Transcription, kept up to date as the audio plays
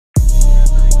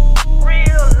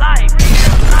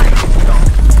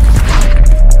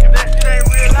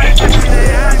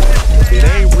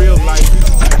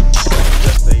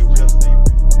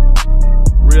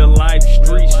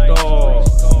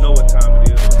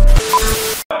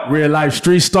Real life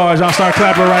street stars. Y'all start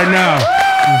clapping right now.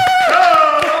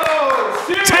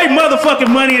 Take motherfucking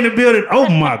money in the building. Oh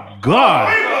my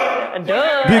God.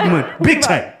 Duh. Big money. Big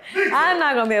take. I'm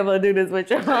not gonna be able to do this with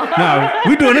y'all. Nah,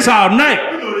 we doing this all night.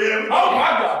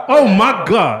 Oh my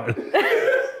God.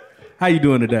 How you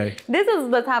doing today? This is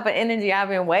the type of energy I've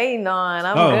been waiting on.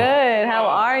 I'm Oh. good. How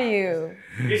are you?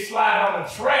 Just slide on the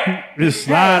track. Just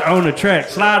slide on the track.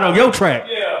 Slide on your track.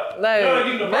 Yeah. Like,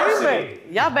 University.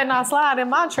 y'all better not slide in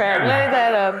my track. Let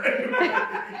that up.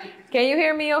 Can you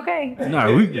hear me okay?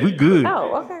 No, we good.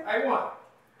 Oh, okay. I want.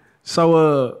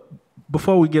 So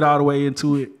before we get all the way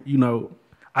into it, you know,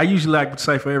 I usually like to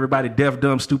say for everybody, deaf,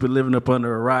 dumb, stupid, living up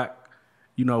under a rock,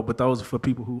 you know, but those are for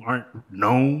people who aren't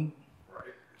known.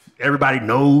 Everybody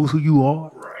knows who you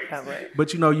are. Right.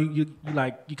 But you know, you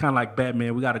kind of like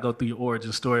Batman. We got to go through your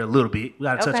origin story a little bit. We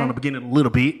got to touch Okay. on the beginning a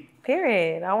little bit.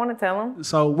 Period. I want to tell them.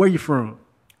 So where you from?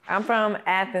 I'm from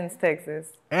Athens, Texas.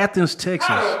 Athens, Texas.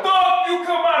 How the fuck you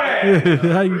come out of here?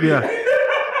 How you got?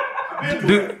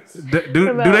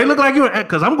 Do they look like you?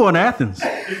 Because I'm going to Athens.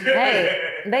 Hey,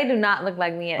 they do not look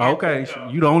like me in Athens. Okay, so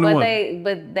you the only one.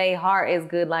 But they heart is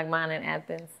good like mine in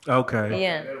Athens. Okay.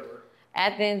 Yeah.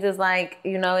 Athens is like,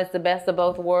 you know, it's the best of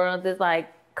both worlds. It's like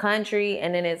country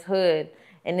and then it's hood.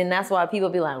 And then that's why people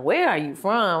be like, where are you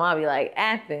from? I'll be like,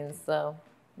 Athens. So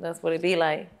that's what it be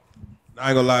like. I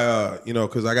ain't gonna lie, you know,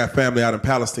 because I got family out in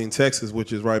Palestine, Texas,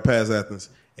 which is right past Athens.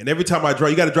 And every time I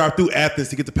drive, you got to drive through Athens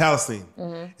to get to Palestine.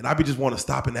 Mm-hmm. And I be just want to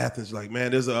stop in Athens. Like,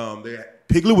 man, there's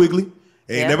Piggly Wiggly.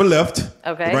 They ain't Yeah. never left.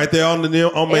 Okay. Right there on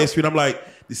Main Street. I'm like,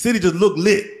 the city just look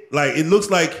lit. Like, it looks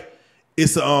like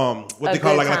it's what A they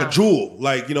call good like a time. jewel.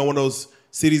 Like, you know, one of those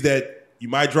cities that you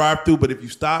might drive through, but if you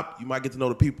stop, you might get to know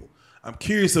the people. I'm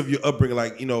curious of your upbringing,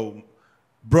 like, you know,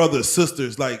 brothers,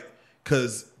 sisters, like,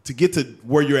 because to get to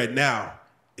where you're at now,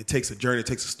 it takes a journey, it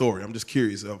takes a story. I'm just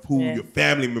curious of who Yeah. your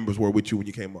family members were with you when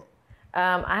you came up.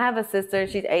 I have a sister.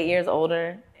 She's 8 years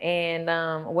older, and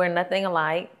we're nothing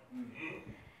alike.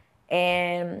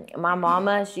 And my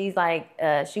mama, she's like,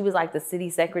 she was like the city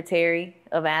secretary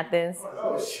of Athens.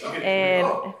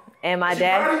 And my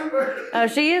dad, oh,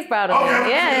 she is proud of me.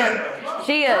 Yeah,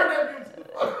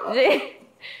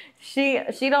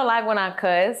 she don't like when I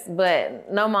cuss,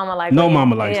 but no mama like No when-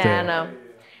 mama likes that. Yeah,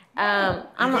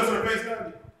 I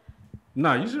know.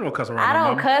 No, you just don't cuss around. I my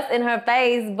don't mama. cuss in her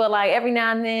face, but like every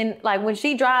now and then, like when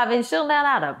she driving, she'll let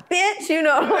out a bitch. You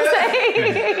know what I'm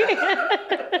saying?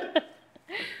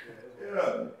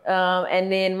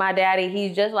 And then my daddy,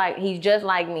 he's just like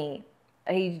me.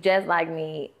 He's just like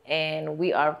me, and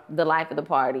we are the life of the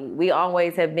party. We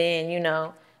always have been, you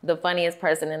know, the funniest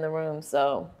person in the room.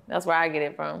 So that's where I get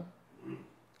it from.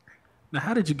 Now,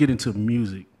 how did you get into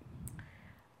music?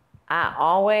 I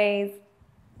always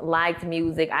liked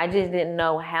music. I just didn't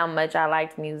know how much I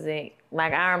liked music.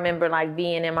 Like I remember like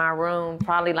being in my room,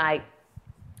 probably like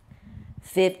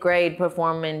 5th grade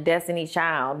performing Destiny's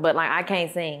Child, but like I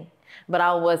can't sing, but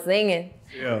I was singing.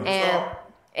 Yeah.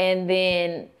 And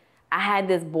then I had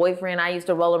this boyfriend. I used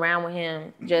to roll around with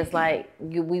him, just like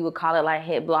we would call it like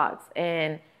hit blocks,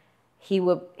 and he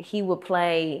would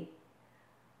play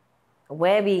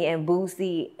Webby and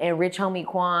Boosie and Rich Homie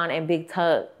Quan and Big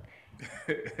Tuck.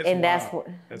 That's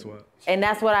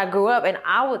what I grew up, and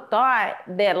I would thought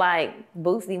that like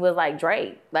Boosie was like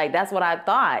Drake, like that's what I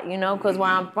thought, you know, because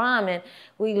where I'm from, and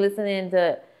we listening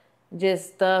to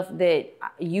just stuff that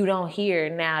you don't hear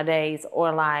nowadays,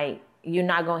 or like you're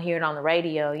not gonna hear it on the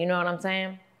radio, you know what I'm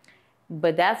saying?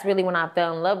 But that's really when I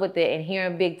fell in love with it, and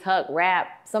hearing Big Tuck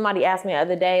rap. Somebody asked me the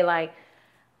other day, like,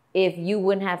 if you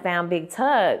wouldn't have found Big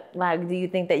Tuck, like, do you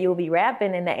think that you'll be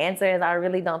rapping? And the answer is, I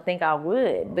really don't think I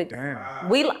would. But I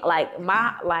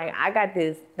got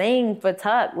this thing for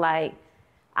Tuck. Like,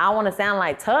 I want to sound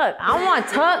like Tuck. I want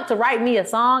Tuck to write me a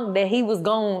song that he was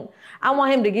going. I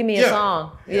want him to give me a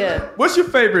song. Yeah. What's your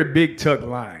favorite Big Tuck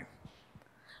line?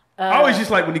 I always just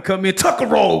like when he come in, Tuck a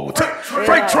roll,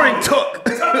 Frank Train Tuck,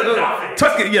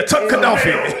 Tuck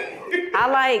Gaddafi. I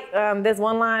like this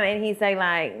one line, and he say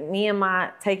like, me and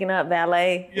my taking up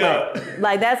valet. Yeah.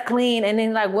 Like that's clean. And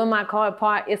then like when my car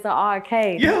parked, it's an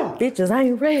arcade. Yeah. Bitches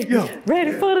ain't ready. Yeah.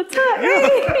 Ready for the tuck.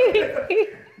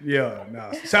 Yeah,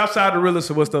 nah. Southside the realest,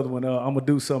 or what's the other one? I'm gonna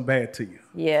do something bad to you.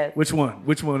 Yes. Which one?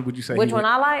 Which one would you say? Which one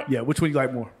I like? Yeah, which one you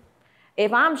like more?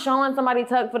 If I'm showing somebody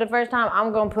tuck for the first time,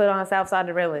 I'm gonna put on Southside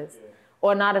the Realest.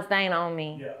 Or Not a Stain on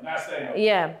Me. Yeah, not saying.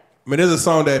 Yeah. I mean, there's a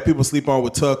song that people sleep on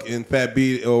with Tuck and Fat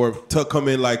B, or Tuck come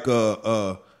in like,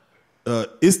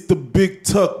 it's the Big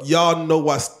Tuck, y'all know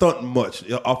I stunt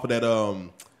much, off of that,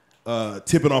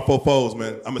 Tipping on Fofos,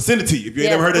 man. I'm gonna send it to you if you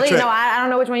ain't never heard that please, track. No, I don't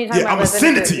know which one you're talking Yeah, about. I'm gonna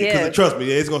send it to you because Yeah. trust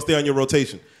me, it's gonna stay on your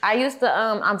rotation. I used to,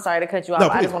 I'm sorry to cut you off. No,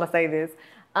 I please. just want to say this.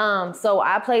 So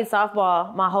I played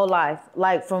softball my whole life,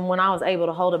 like from when I was able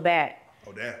to hold a bat.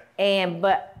 Oh damn.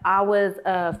 But I was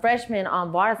a freshman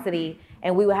on varsity,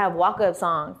 and we would have walk-up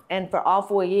songs. And for all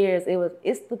 4 years, it was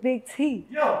 "It's the Big T,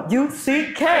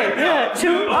 UCK, yeah,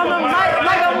 chew on the mic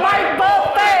like a mic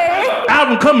buffet."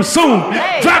 Album coming soon.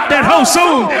 Hey. Drop that hoe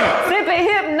soon. Sipping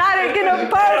hypnotic in a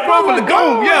purse From from the a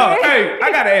Goon, yeah. goon. Hey,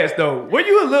 I gotta ask though, were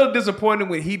you a little disappointed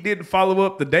when he didn't follow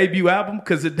up the debut album?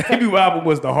 Because the debut album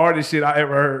was the hardest shit I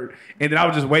ever heard, and then I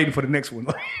was just waiting for the next one.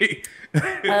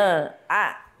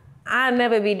 I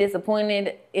never be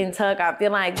disappointed in Tuck. I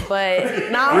feel like, but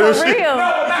no, Real for shit. real.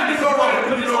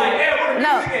 It's like, hey, what the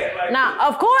No, music at? Like, no.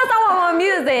 Of course, I want more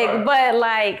music, but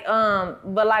like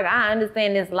I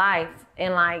understand this life,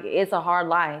 and like it's a hard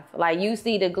life. Like you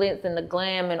see the glitz and the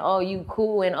glam, and oh you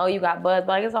cool, and oh you got buzz,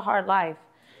 but like it's a hard life.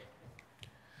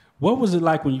 What was it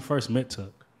like when you first met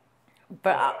Tuck?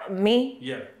 But me,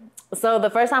 Yeah. so the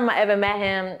first time I ever met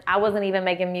him, I wasn't even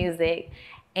making music,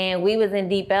 and we was in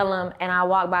Deep Ellum, and I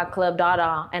walked by Club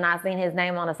Dada, and I seen his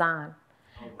name on a sign.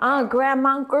 I grabbed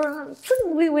my girl,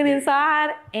 we went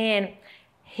inside, and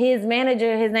his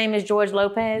manager, his name is George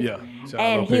Lopez. Yeah, shout out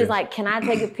and he Lopez. was like, "Can I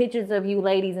take pictures of you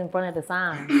ladies in front of the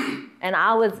sign?" And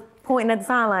I was pointing at the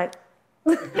sign like,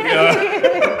 You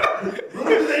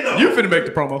finna make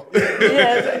the promo.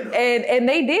 yes. And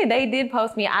they did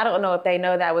post me. I don't know if they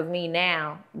know that was me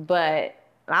now, but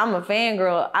I'm a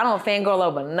fangirl. I don't fangirl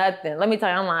over nothing. Let me tell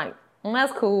you, I'm like,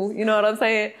 that's cool. You know what I'm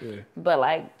saying? Yeah. But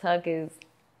like Tuck is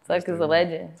a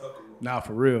legend. Nah,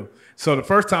 for real. So the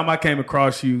first time I came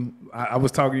across you, I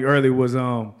was talking to you earlier, was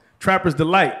Trapper's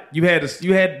Delight. You had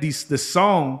the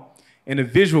song and the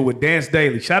visual with Dance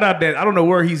Daily. Shout out that, I don't know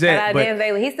where he's at, Shout out but Dan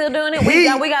Bailey. He's still doing it.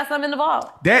 he- We got something in the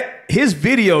vault. that his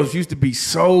videos used to be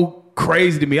so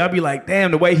crazy to me. I'd be like, damn,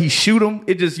 the way he shoot them,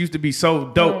 it just used to be so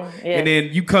dope. yeah. And then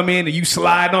you come in and you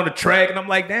slide on the track, and I'm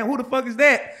like, damn, who the fuck is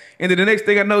that? And then the next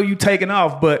thing I know, you taking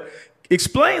off. But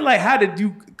explain, like, how did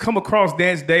you come across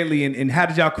Dance Daily, and how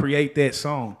did y'all create that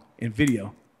song and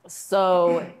video?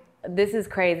 So this is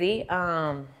crazy.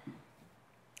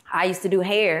 I used to do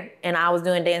hair, and I was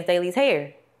doing Dance Daily's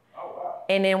hair.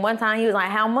 And then one time he was like,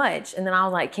 "How much?" And then I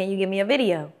was like, "Can you give me a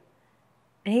video?"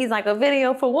 And he's like, "A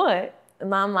video for what?"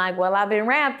 And I'm like, "Well, I've been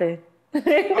rapping." He's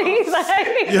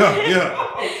like,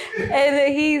 Yeah. and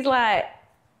then he's like,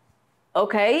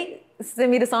 "Okay,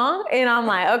 send me the song." And I'm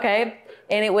like, "Okay."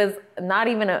 And it was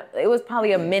it was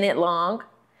probably a minute long.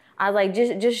 I was like,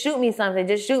 just shoot me something.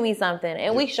 Just shoot me something.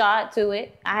 And we shot to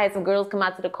it. I had some girls come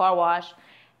out to the car wash,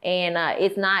 and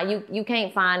it's not, you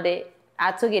can't find it.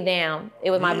 I took it down.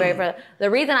 It was my very first. The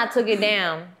reason I took it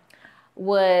down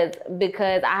was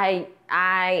because I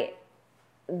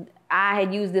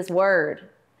had used this word.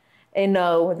 And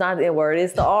no, it's not the word.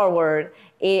 It's the R word.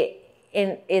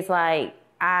 It's like,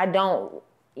 I don't,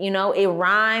 it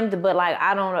rhymed, but like,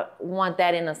 I don't want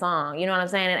that in the song. You know what I'm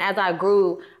saying? And as I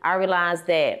grew, I realized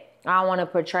that I want to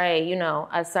portray,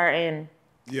 a certain,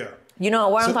 Yeah. you know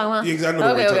what I'm talking about? Yeah, exactly. I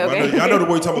know the word you're talking about. I know the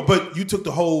word you're talking about. But you took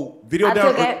the whole video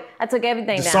down? I took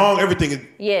everything the down. song, everything.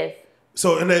 Yes.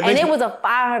 So, and It was a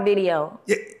fire video.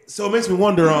 Yeah, so it makes me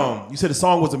wonder, you said the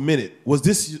song was a minute. Was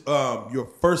this your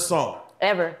first song?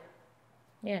 Ever.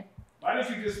 Yeah. Why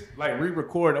didn't you just like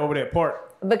re-record over that part?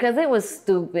 Because it was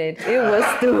stupid. It was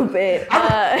stupid.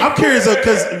 I'm curious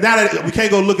because now that we can't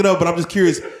go look it up, but I'm just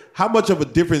curious how much of a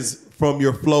difference from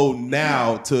your flow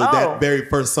now to that very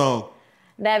first song.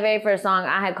 That very first song,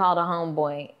 I had called a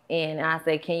homeboy in, and I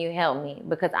said, "Can you help me?"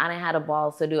 Because I didn't have the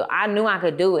balls to do it. I knew I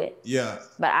could do it, Yeah.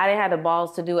 but I didn't have the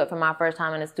balls to do it for my first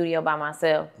time in the studio by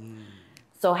myself.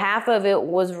 So half of it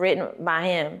was written by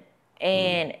him,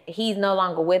 and he's no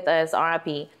longer with us,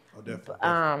 R.I.P. Oh,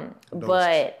 definitely.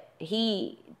 But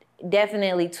he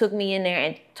definitely took me in there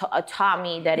and taught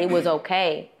me that it was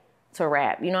okay to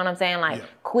rap. You know what I'm saying? Like,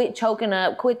 quit choking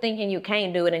up, quit thinking you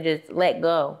can't do it, and just let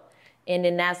go. And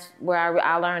then that's where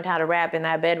I learned how to rap in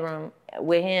that bedroom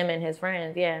with him and his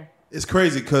friends. Yeah. It's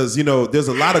crazy because, there's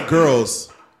a lot of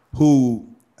girls who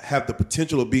have the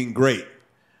potential of being great,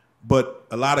 but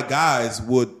a lot of guys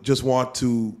would just want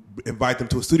to invite them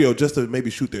to a studio just to maybe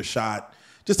shoot their shot,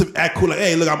 just to act cool, like,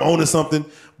 hey, look, I'm owning something.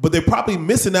 But they're probably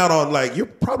missing out on, like, you're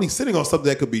probably sitting on something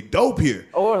that could be dope here.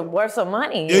 Or worth some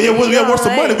money. Yeah, worth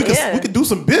some money. We Yeah. could do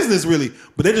some business, really.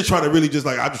 But they're just trying to really just,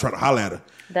 like, I'm just trying to holler at her.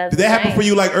 That's Did that happen the for thing.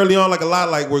 you, like, early on, like, a lot,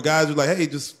 like, where guys were like, hey,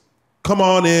 just come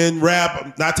on in, rap.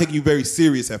 I'm not taking you very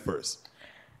serious at first.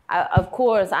 Of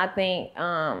course, I think,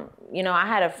 I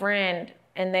had a friend,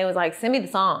 and they was like, "Send me the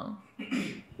song."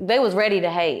 they was ready to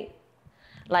hate.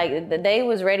 Like they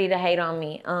was ready to hate on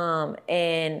me.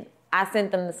 And I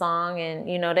sent them the song, and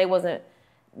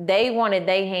they wanted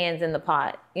their hands in the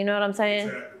pot. You know what I'm saying?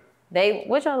 Exactly.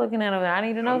 What y'all looking at over there? I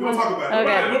need to know. We're gonna talk about it.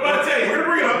 Okay. We're about to tell you. We're gonna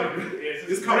bring it up.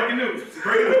 It's breaking news. It's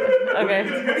breaking news. Okay.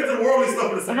 We'll get to the worldly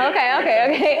stuff in a second.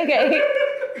 Okay.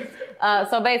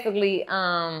 So basically,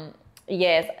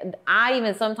 yes, I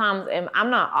even sometimes I'm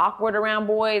not awkward around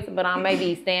boys, but I may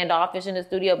be standoffish in the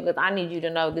studio because I need you to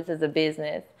know this is a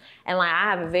business. And like I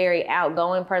have a very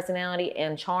outgoing personality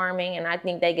and charming, and I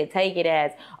think they could take it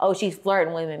as, oh, she's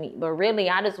flirting with me. But really,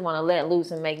 I just want to let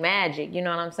loose and make magic. You know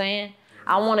what I'm saying?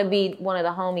 I want to be one of the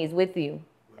homies with you,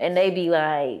 and they be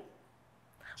like,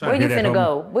 where you finna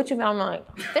go? I'm like,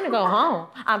 I'm finna go home.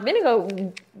 I'm finna go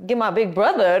get my big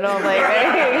brother. And I'm like,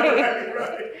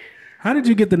 hey. How did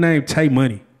you get the name Tay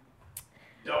Money?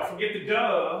 Don't forget the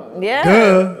dub.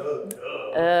 Yeah.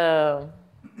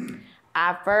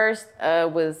 I first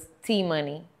was T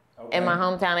Money. Okay. In my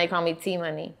hometown, they call me T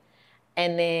Money.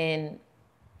 And then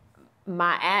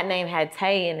my ad name had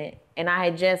Tay in it. And I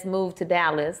had just moved to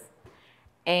Dallas.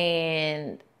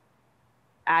 And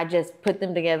I just put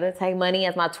them together, Tay Money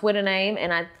as my Twitter name.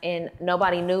 And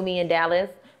nobody knew me in Dallas.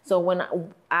 So when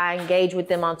I engaged with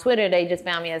them on Twitter, they just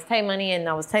found me as Tay Money, and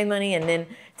I was Tay Money, and then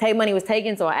Tay Money was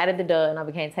taken, so I added the duh, and I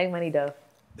became Tay Money Duh.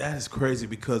 That is crazy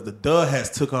because the duh has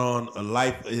took on a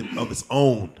life of its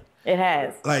own. It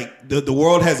has. Like the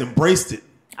world has embraced it.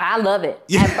 I love it.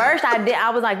 Yeah. At first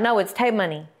I was like, no, it's Tay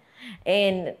Money.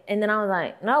 And then I was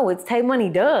like, no, it's Tay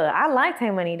Money Duh. I like Tay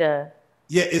Money Duh.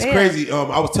 Yeah, it's crazy.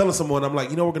 I was telling someone, I'm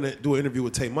like, we're gonna do an interview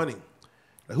with Tay Money.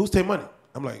 Like, who's Tay Money?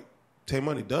 I'm like, Tay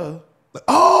Money Duh. Like,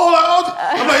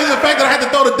 I'm like, it's the fact that I had to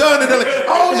throw the duh, and they're like,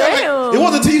 oh yeah, like, it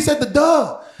wasn't until you said the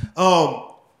duh.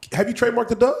 Have you trademarked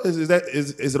the duh?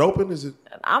 Is it open? Is it?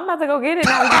 I'm about to go get it.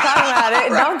 Now we can talk about it.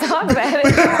 Don't talk about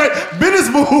it. Business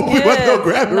move. We about to go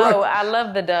grab it. No, right. I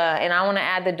love the duh, and I want to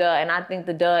add the duh, and I think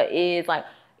the duh is like,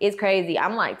 it's crazy.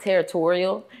 I'm like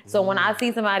territorial, so when I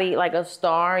see somebody like a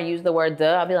star use the word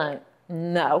duh, I'll be like,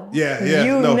 no,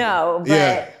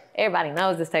 but everybody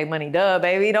knows this Tay Money Duh,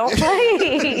 baby. Don't play.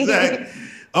 Exactly.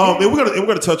 And we're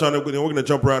gonna touch on it, and we're gonna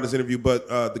jump around this interview, but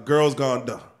the Girls Gone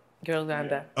Duh. Girls Gone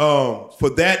Duh. For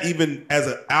that, even as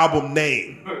an album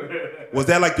name, was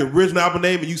that like the original album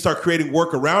name, and you start creating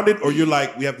work around it, or you're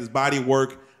like, we have this body of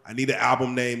work, I need an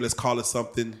album name, let's call it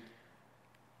something?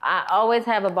 I always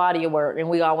have a body of work, and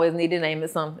we always need to name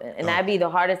it something. And that'd be the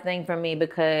hardest thing for me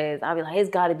because I'd be like, it's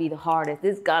got to be the hardest.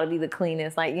 It's got to be the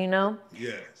cleanest, like, you know?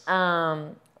 Yes.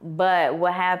 But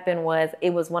what happened was it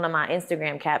was one of my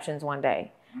Instagram captions one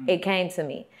day. It came to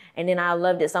me. And then I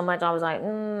loved it so much, I was like,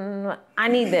 I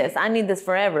need this. I need this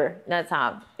forever. That's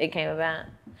how it came about.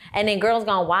 And then Girls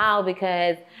Gone Wild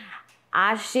because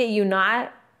I shit you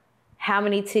not, how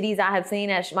many titties I have seen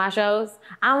at my shows.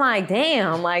 I'm like,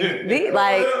 damn,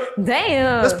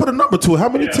 damn. Let's put a number to it. How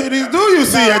many titties do you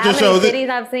see at your shows? How many titties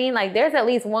I've seen? Like, there's at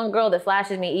least one girl that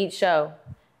flashes me each show.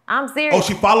 I'm serious. Oh,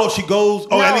 she follows, she goes.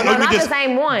 Oh, no, not the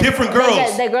same one. Different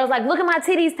girls. The girls like, look at my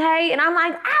titties, Tay, and I'm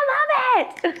like, I love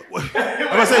it. I'm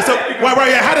gonna say so.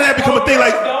 Right? How did that become a thing?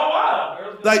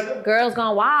 Like Girls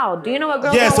Gone Wild. Do you know what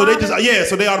Girls Gone Wild?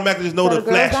 So they automatically just know the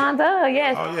flash. Girls Gone Duh,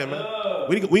 yes. Oh yeah, man.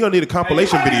 We gonna need a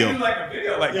compilation video. Do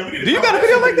you got a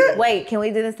video like that? Wait, can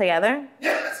we do this together?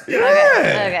 Yes.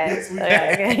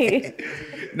 Okay.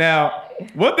 Now,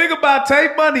 one thing about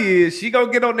Tay Money is she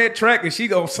gonna get on that track and she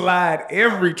gonna slide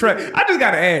every track. I just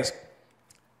gotta ask,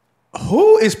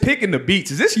 who is picking the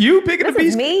beats? Is this you picking the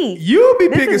beats? This is me. You be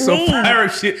picking some fire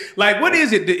shit. Like, what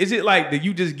is it? Is it like that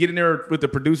you just get in there with the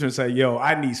producer and say, yo,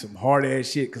 I need some hard ass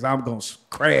shit because I'm gonna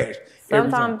crash?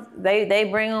 Sometimes they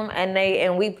bring them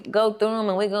and we go through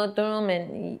them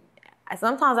and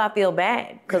sometimes I feel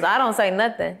bad because I don't say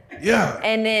nothing. Yeah.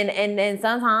 And then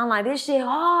sometimes I'm like, this shit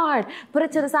hard. Put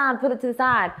it to the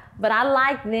side. But I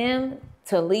like them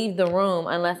to leave the room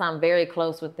unless I'm very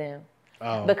close with them.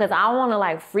 Oh. Because I want to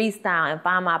like freestyle and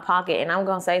find my pocket, and I'm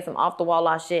gonna say some off the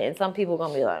wall shit, and some people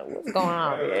gonna be like, "What's going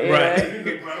on?"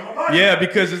 Right? Yeah,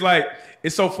 because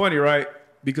it's so funny, right?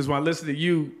 Because when I listen to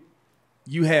you,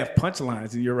 you have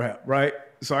punchlines in your rap, right?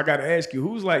 So I got to ask you,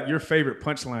 who's like your favorite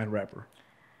punchline rapper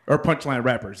or punchline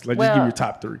rappers? Let's just give you your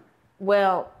top three.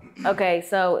 Well, okay,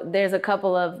 so there's a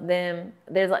couple of them.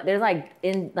 There's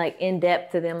in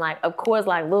depth to them. Like, of course,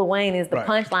 like Lil Wayne is the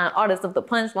punchline artist of the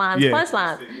punchlines.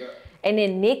 Yeah. And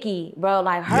then Nicki, bro,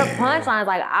 like her punchlines,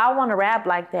 like I want to rap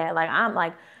like that. Like I'm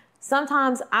like,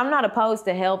 sometimes I'm not opposed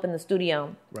to help in the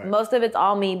studio. Right. Most of it's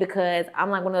all me because I'm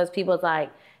like one of those people that's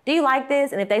like, do you like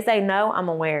this? And if they say no, I'm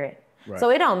gonna wear it. Right. So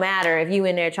it don't matter if you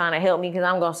in there trying to help me because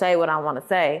I'm gonna say what I want to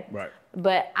say. Right.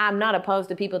 But I'm not opposed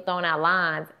to people throwing out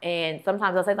lines. And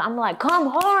sometimes I'll say, I'm like, come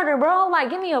harder, bro. Like,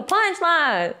 give me a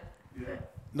punchline.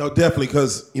 No, definitely,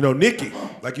 because Nikki,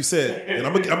 like you said, and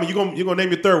you're gonna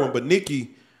name your third one, but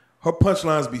Nikki, her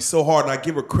punchlines be so hard, and I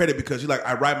give her credit because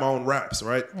I write my own raps,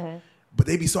 right? Mm-hmm. But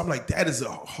they be so, I'm like, that is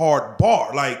a hard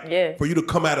bar, for you to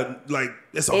come out of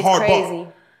it's a hard crazy.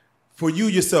 Bar for you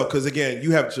yourself, because again,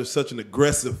 you have just such an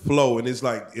aggressive flow, and it's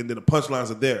and then the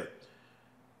punchlines are there,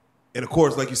 and of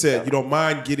course, like you said, you don't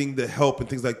mind getting the help and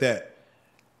things like that.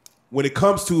 When it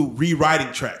comes to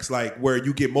rewriting tracks, where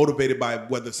you get motivated by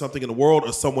whether something in the world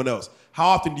or someone else, how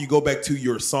often do you go back to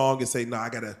your song and say, nah,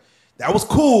 that was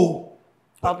cool?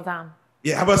 All the time.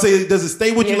 Yeah, how about say, does it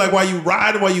stay with you while you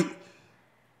ride,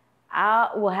 I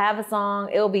will have a song,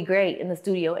 it'll be great in the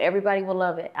studio. Everybody will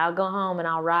love it. I'll go home and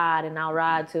I'll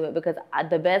ride to it because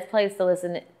the best place to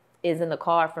listen is in the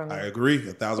car for me. I agree,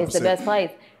 1,000%. It's the best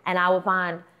place. And I will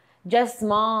find just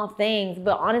small things,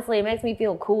 but honestly, it makes me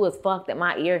feel cool as fuck that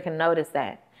my ear can notice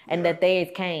that and that theirs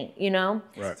can't,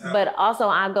 Right. But also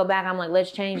I go back, I'm like, let's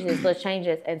change this.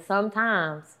 And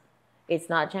sometimes it's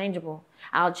not changeable.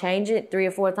 I'll change it 3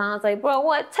 or 4 times, like, bro,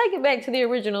 what? Take it back to the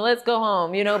original. Let's go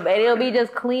home, But it'll be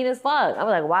just clean as fuck. I'm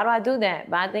like, why do I do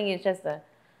that? But I think it's just a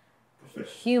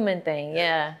human thing,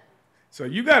 yeah. So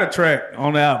you got a track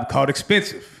on the album called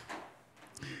Expensive.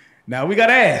 Now we got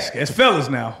to ask, as fellas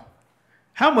now,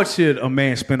 how much should a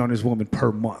man spend on his woman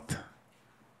per month?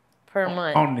 Per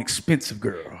month. On an expensive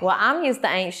girl. Well, I'm used to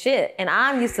ain't shit, and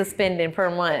I'm used to spending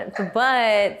per month.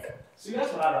 But See,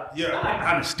 that's what I like. Yeah, I like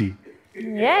honesty.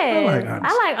 Yeah,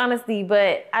 I like honesty,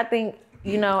 but I think,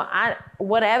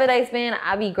 whatever they spend,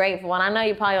 I be grateful. And I know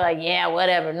you're probably like, yeah,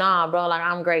 whatever. Nah, bro,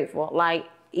 I'm grateful.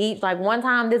 One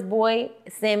time this boy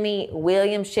sent me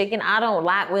Williams chicken. I don't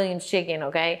like Williams chicken,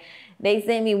 okay? They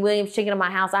sent me Williams chicken to my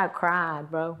house. I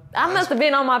cried, bro. I must have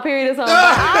been on my period or something.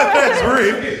 That's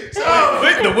real.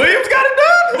 Wait, the Williams got it done?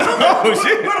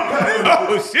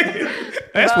 Oh,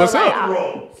 shit. That's what's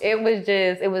up.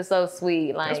 It was so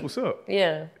sweet. That's what's up.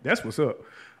 Yeah. That's what's up.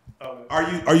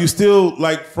 Are you still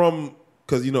from,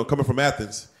 because coming from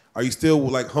Athens, are you still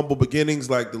humble beginnings,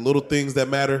 the little things that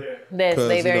matter? Yes,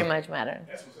 they very much matter.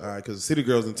 All right, because the city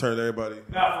girls done turned everybody.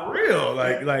 Nah, for real.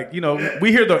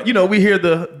 We hear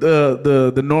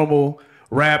the normal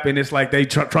rap, and it's like they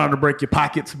trying to break your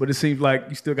pockets, but it seems like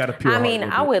you still got a pure heart.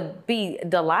 I would be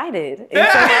delighted.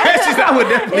 I would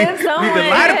definitely be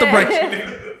delighted to break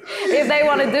you. If they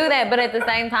want to do that, but at the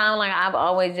same time, I've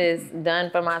always just done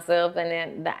for myself, and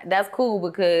then that's cool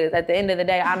because at the end of the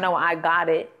day, I know I got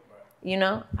it.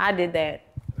 I did that.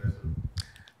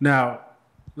 Now,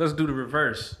 let's do the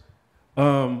reverse.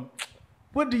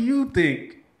 What do you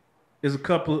think is a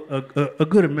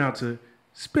good amount to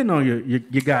spend on your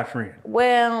guy friend?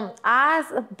 Well, I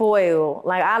spoil.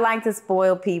 I like to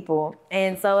spoil people,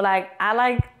 and so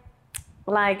I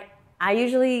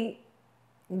usually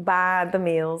buy the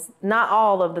meals. Not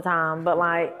all of the time, but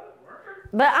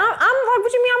But I'm like,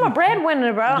 what you mean? I'm a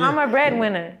breadwinner, bro. Yeah. I'm a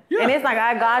breadwinner. Yeah. And it's like,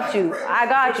 I got you.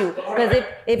 Because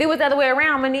if it was the other way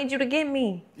around, I'm going to need you to get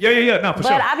me. Yeah. No, for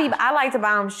sure. But I like to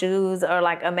buy them shoes or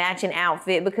a matching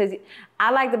outfit because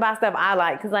I like to buy stuff I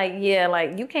like. Because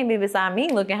you can't be beside me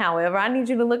looking however. I need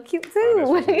you to look cute too.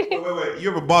 Wait.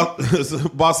 You ever bought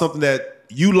something that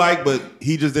you like but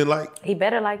he just didn't like? He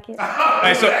better like it.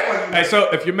 Hey, so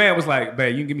if your man was like,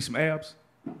 babe, you can give me some abs?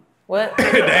 What? the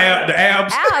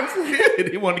abs. Abs.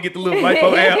 He wanted to get the little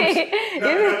lipo abs.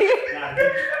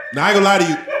 Now I ain't gonna lie to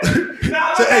you.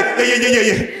 So,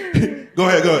 yeah. Go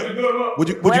ahead. Would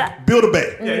you build a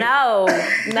bag? No,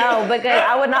 because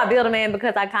I would not build a man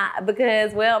because I've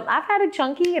had a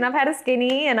chunky and I've had a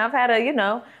skinny and I've had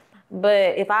a,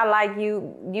 but if I like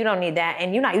you, you don't need that.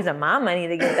 And you're not using my money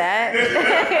to get that.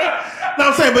 No,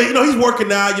 I'm saying, but he's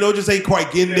working out, just ain't quite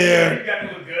getting there. You got to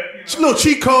look good. It's a little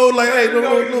cheat code,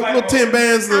 little 10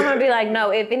 bands. I'm gonna be like, no,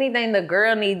 if anything, the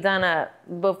girl needs done up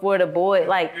before the boy.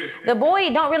 The boy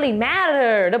don't really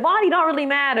matter. The body don't really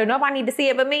matter. Nobody need to see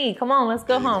it but me. Come on, let's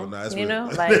go home.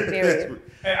 Period.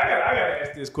 Hey, I gotta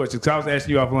ask this question, because I was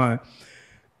asking you offline.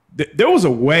 There was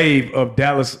a wave of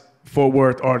Dallas Fort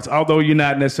Worth artists. Although you're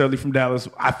not necessarily from Dallas,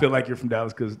 I feel like you're from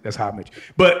Dallas because that's how I met you.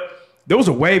 But there was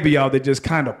a wave of y'all that just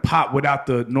kind of popped without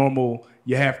the normal,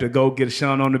 you have to go get a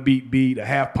Sean on the beat, a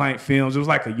half pint films. It was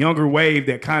like a younger wave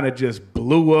that kind of just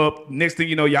blew up. Next thing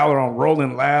you know, y'all are on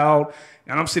Rolling Loud.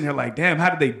 And I'm sitting here like, damn, how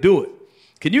did they do it?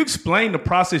 Can you explain the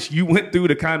process you went through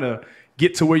to kind of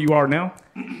get to where you are now?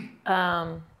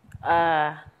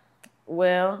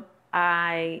 Well,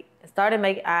 I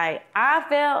started I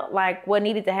felt like what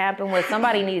needed to happen was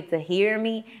somebody needed to hear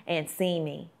me and see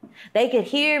me. They could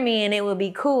hear me and it would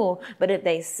be cool, but if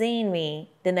they seen me,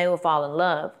 then they would fall in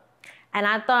love. And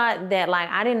I thought that, like,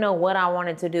 I didn't know what I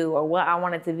wanted to do or what I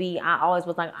wanted to be. I always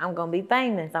was like, I'm going to be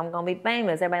famous. I'm going to be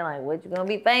famous. Everybody like, what you going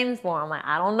to be famous for? I'm like,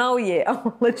 I don't know yet. I'm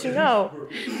going to let you know.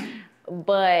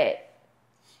 But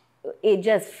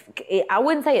I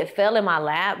wouldn't say it fell in my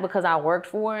lap because I worked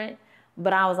for it.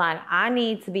 But I was like, I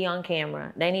need to be on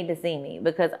camera. They need to see me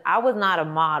because I was not a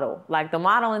model. Like, the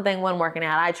modeling thing wasn't working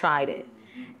out. I tried it.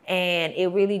 And it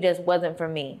really just wasn't for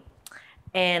me.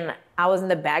 And I was in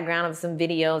the background of some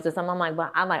videos or something.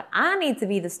 I'm like, I need to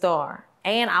be the star.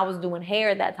 And I was doing hair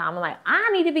at that time. I'm like,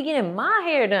 I need to be getting my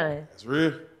hair done. That's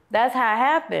real. That's how it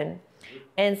happened.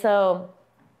 And so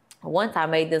once I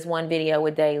made this one video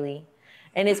with Daly.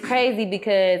 And it's crazy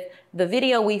because the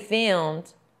video we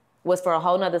filmed was for a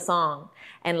whole nother song.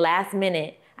 And last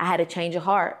minute, I had a change of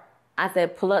heart. I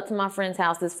said, pull up to my friend's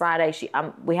house this Friday.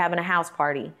 We having a house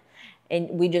party. And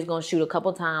we just gonna shoot a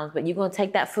couple times, but you're gonna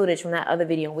take that footage from that other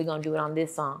video and we're gonna do it on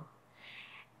this song.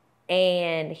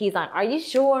 And he's like, are you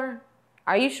sure?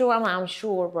 Are you sure? I'm like, I'm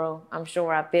sure, bro. I'm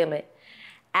sure, I feel it.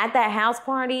 At that house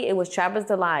party, it was Trapper's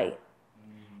Delight.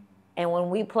 And when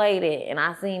we played it and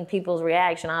I seen people's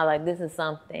reaction, I was like, this is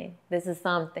something. This is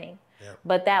something. Yep.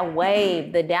 But that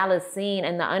wave, the Dallas scene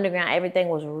and the underground, everything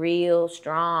was real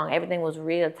strong. Everything was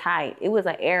real tight. It was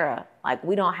an era. Like,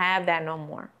 we don't have that no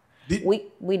more.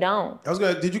 We don't.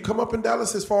 Did you come up in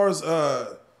Dallas as far as,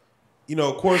 of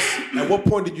course, at what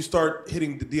point did you start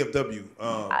hitting the DFW?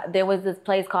 There was this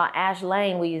place called Ash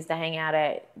Lane we used to hang out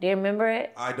at. Do you remember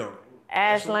it? I don't.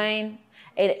 Ash Lane.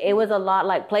 It was a lot,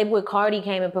 like Playboy Cardi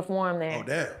came and performed there. Oh,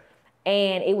 damn.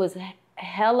 And it was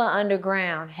hella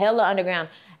underground.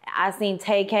 I seen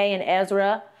Tay K and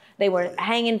Ezra. They were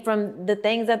hanging from the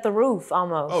things at the roof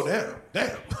almost. Oh,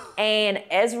 damn. And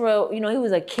Ezra, he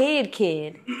was a kid.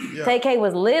 Yeah. Tay K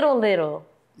was little.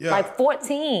 Yeah. Like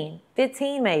 14,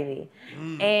 15 maybe.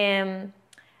 And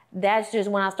that's just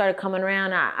when I started coming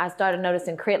around. I started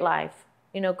noticing Crit Life.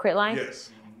 You know Crit Life?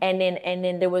 Yes. And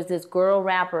then there was this girl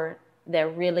rapper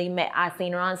that really I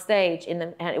seen her on stage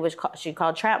she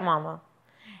called Trap Mama.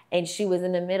 And she was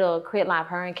in the middle of Crit Life,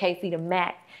 her and Casey the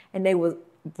Mac. And it was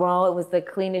the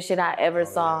cleanest shit I ever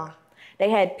saw. Yeah. They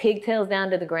had pigtails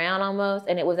down to the ground almost,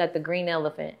 and it was at the Green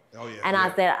Elephant. Oh, yeah. And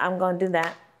I said, I'm going to do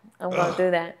that. I'm going to do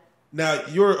that. Now,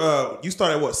 you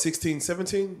started at what, 16,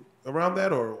 17, around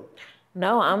that, or?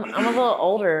 No, I'm a little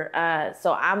older.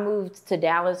 So I moved to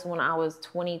Dallas when I was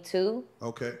 22.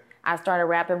 Okay. I started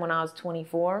rapping when I was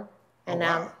 24, and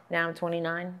now I'm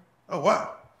 29. Oh,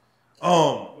 wow.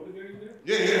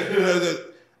 Yeah.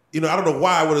 I don't know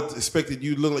why I would have expected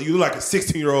you look like a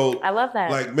 16-year-old. I love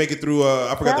that. Like make it through.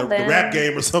 I forgot the rap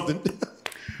game or something.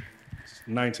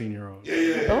 19-year-old.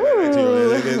 Yeah.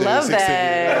 Ooh, love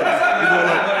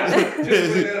that.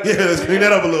 Let's clean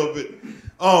that up a little bit.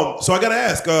 So I gotta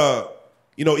ask.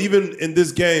 Even in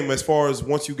this game, as far as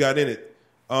once you got in it,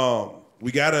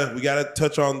 we gotta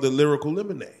touch on the Lyrical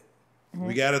Lemonade. Mm-hmm.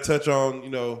 We gotta touch on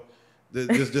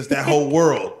just that whole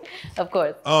world. Of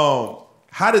course.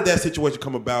 How did that situation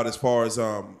come about as far as,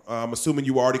 I'm assuming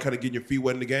you were already kind of getting your feet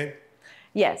wet in the game?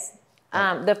 Yes.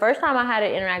 The first time I had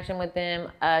an interaction with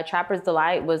them, Trapper's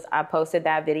Delight I posted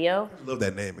that video. I love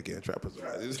that name again, Trapper's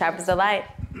Delight. Trapper's Delight.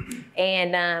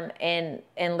 And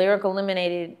Lyrical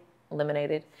Eliminated.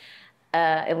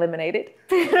 I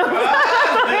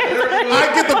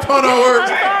get the pun on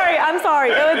words. I'm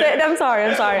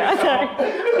sorry.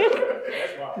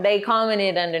 They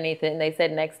commented underneath it and they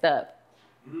said next up.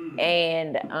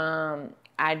 And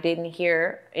I didn't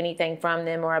hear anything from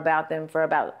them or about them for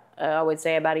about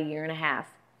a year and a half.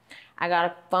 I got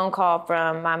a phone call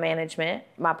from my management,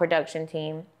 my production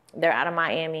team. They're out of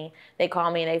Miami. They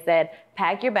called me and they said,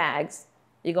 pack your bags.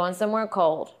 You're going somewhere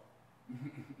cold.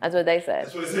 That's what they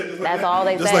said. That's all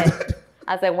they said. Like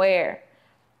I said, where?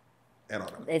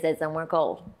 They said somewhere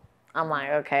cold. I'm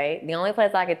like, okay. The only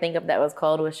place I could think of that was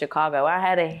cold was Chicago. I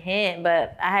had a hint,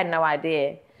 but I had no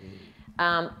idea.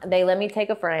 They let me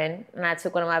take a friend, and I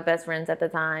took one of my best friends at the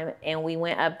time, and we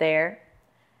went up there,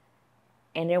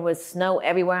 and there was snow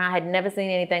everywhere. I had never seen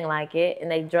anything like it,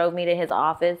 and they drove me to his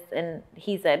office, and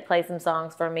he said, play some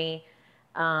songs for me.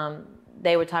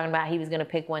 They were talking about he was going to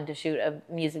pick one to shoot a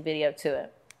music video to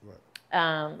it. Right.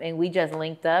 And we just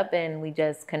linked up, and we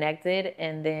just connected,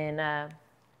 and then...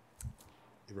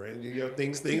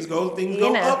 things go up, things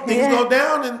go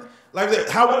down, and like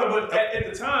that. But at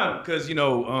the time, because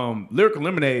Lyrical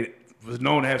Lemonade was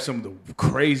known to have some of the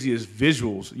craziest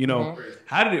visuals.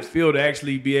 How did it feel to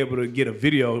actually be able to get a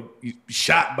video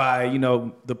shot by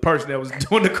the person that was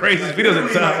doing the craziest videos at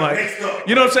the time? Like,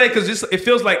 you know what I'm saying? Because it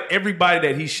feels like everybody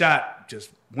that he shot just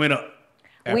went up.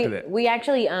 after that? We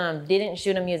actually didn't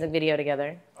shoot a music video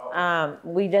together.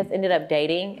 We just ended up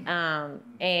dating,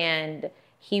 and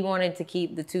he wanted to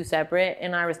keep the two separate,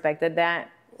 and I respected that.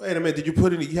 Wait a minute, did you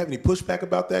have any pushback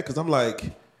about that? Because I'm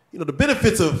like, the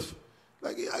benefits of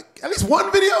like at least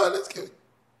one video. And let's give.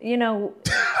 You know,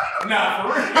 Nah,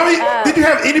 for real. I mean, did you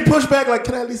have any pushback? Like,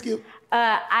 can I at least give?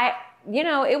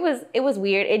 it was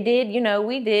weird. It did,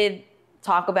 we did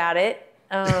talk about it.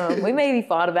 We maybe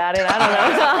fought about it. I don't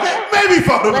know. Maybe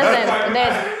fought about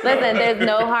it. Listen, there's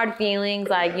no hard feelings.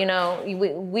 Like,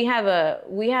 we have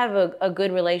a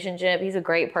good relationship. He's a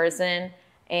great person,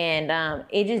 and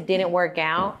it just didn't work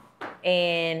out.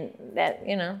 And that,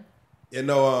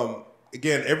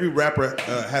 Again, every rapper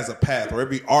has a path, or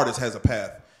every artist has a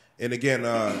path. And again,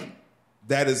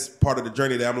 that is part of the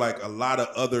journey that I'm like, a lot of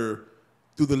other,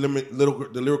 through the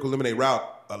Lyrical Lemonade route,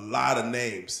 a lot of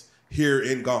names here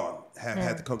and gone have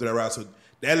had to come to that route. So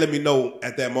that let me know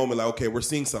at that moment, like, okay, we're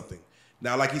seeing something.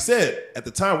 Now, like he said, at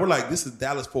the time, we're like, this is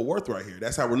Dallas-Fort Worth right here.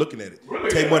 That's how we're looking at it. Really?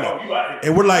 Take money. Oh,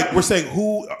 And we're saying,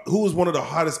 who is one of the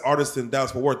hottest artists in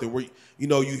Dallas-Fort Worth? And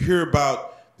you hear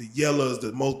about the Yellas,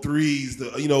 the Mo3s,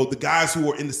 the guys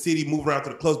who are in the city moving around to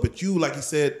the clubs, but you, like he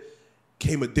said,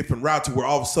 came a different route to where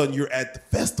all of a sudden you're at the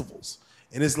festivals.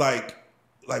 And it's like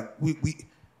how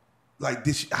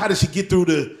did she get through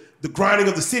the grinding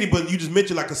of the city? But you just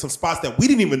mentioned like some spots that we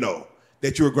didn't even know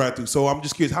that you were grinding through. So I'm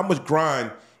just curious, how much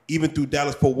grind even through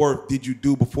Dallas-Fort Worth did you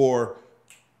do before,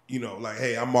 like,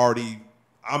 hey,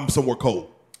 I'm somewhere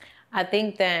cold? I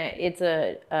think that it's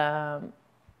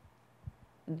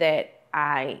that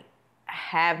I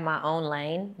have my own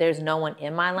lane. There's no one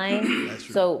in my lane. That's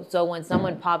true. So when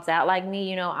someone pops out like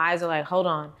me, eyes are like, hold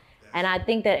on. And I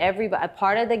think that a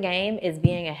part of the game is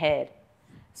being ahead.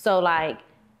 So like,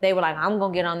 they were like, I'm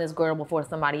going to get on this girl before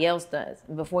somebody else does.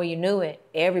 And before you knew it,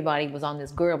 everybody was on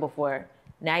this girl before.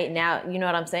 Now, you know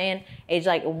what I'm saying? It's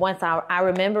like, once I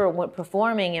remember when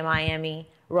performing in Miami,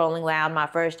 Rolling Loud, my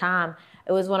first time,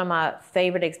 it was one of my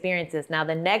favorite experiences. Now,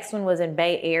 the next one was in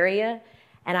Bay Area.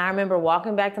 And I remember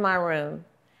walking back to my room,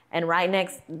 and right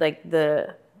next,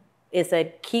 it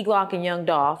said Key Glock and Young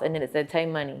Dolph, and then it said Tay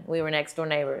Money. We were next door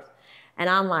neighbors. And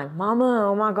I'm like,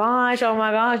 Mama, oh my gosh,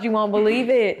 you won't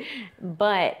believe it.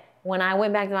 But when I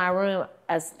went back to my room,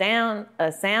 a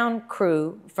sound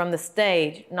crew from the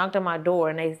stage knocked on my door,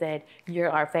 and they said,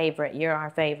 you're our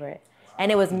favorite.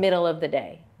 And it was middle of the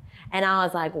day. And I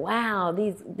was like, wow,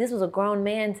 this was a grown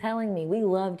man telling me, we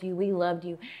loved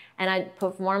you. And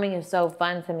performing is so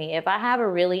fun to me. If I have a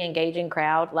really engaging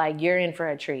crowd, like, you're in for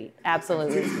a treat.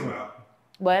 Absolutely. If the titties come out.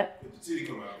 What? If the titty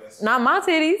come out, that's... Not my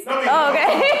titties. No, Oh,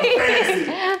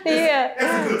 okay. Yeah.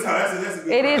 That's a good time. That's a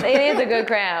good It time. is a good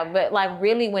crowd. But like,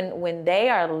 really, when they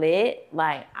are lit,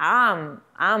 like, I'm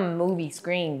movie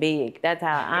screen big. That's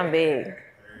how I'm big.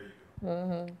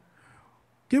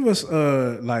 Give us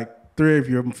like 3 of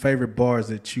your favorite bars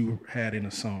that you had in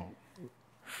a song.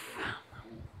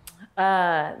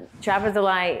 Trapper's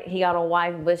Delight, he got a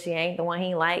wife, but she ain't the one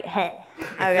he like. Okay.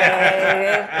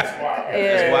 That's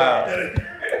wild.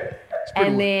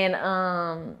 And then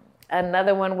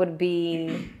another one would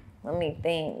be, let me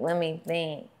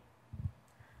think.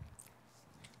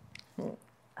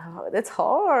 Oh, that's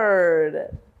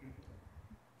hard.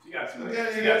 She got you. She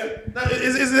got you. No,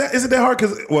 is it that hard?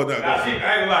 Because, well, no. Nah, I ain't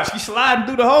gonna lie. She sliding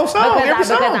through the whole song.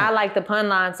 Because I like the pun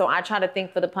lines, so I try to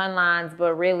think for the pun lines,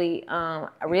 but really, I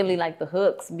really like the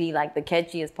hooks be like the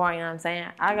catchiest part, you know what I'm saying?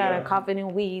 I got a coffin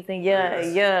and wheeze, and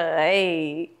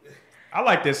hey. I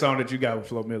like that song that you got with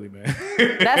Flo Milli, man.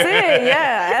 That's it,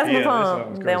 yeah. That's my Yeah, that song.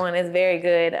 song's That crazy. one is very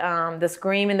good. The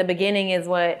scream in the beginning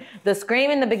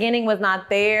was not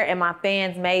there, and my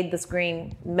fans made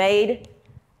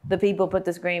the people put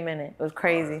the scream in it. It was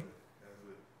crazy.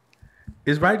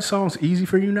 Is writing songs easy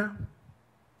for you now?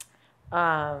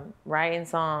 Writing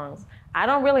songs. I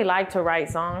don't really like to write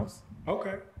songs.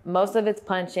 Okay. Most of it's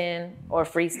punch-in or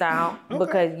freestyle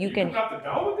because you can... Out the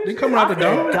dome with this They shit? coming out the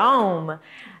dome? Dome.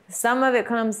 Some of it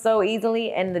comes so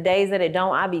easily, and the days that it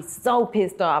don't, I be so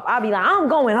pissed off. I be like, I'm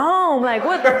going home. Like,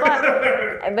 what the fuck?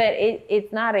 But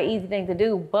it's not an easy thing to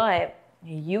do, but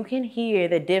you can hear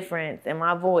the difference in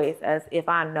my voice as if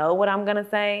I know what I'm going to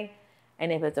say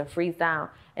and if it's a freestyle.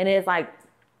 And it's like,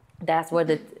 that's where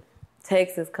the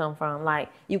Texas come from. Like,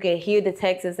 you can hear the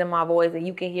Texas in my voice, and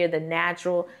you can hear the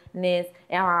naturalness,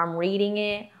 or I'm reading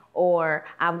it, or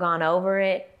I've gone over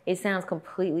it. It sounds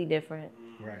completely different.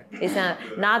 Right. It sounds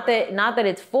not that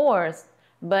it's forced,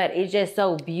 but it's just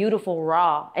so beautiful,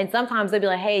 raw. And sometimes they'll be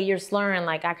like, "Hey, you're slurring."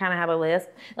 Like, I kind of have a list.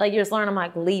 Like, you're slurring. I'm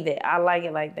like, leave it. I like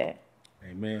it like that.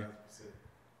 Amen.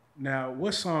 Now,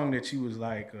 what song that you was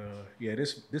like, yeah,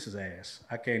 this is ass.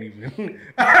 I can't even.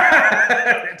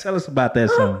 Tell us about that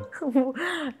song.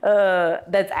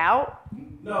 That's out.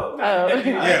 No.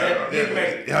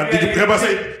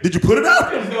 Did you put it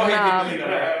out? Go ahead and delete on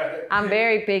that. I'm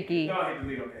very picky. Go ahead and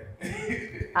delete on that.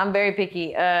 I'm very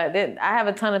picky. I have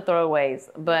a ton of throwaways,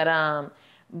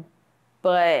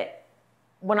 but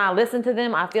when I listen to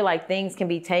them, I feel like things can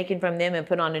be taken from them and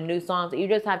put on the new songs. You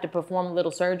just have to perform a little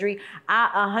surgery.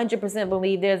 I 100%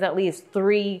 believe there's at least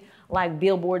 3 like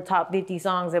Billboard Top 50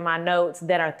 songs in my notes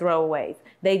that are throwaways.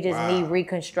 They just need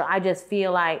reconstruct. I just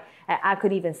feel like I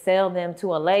could even sell them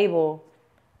to a label.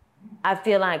 I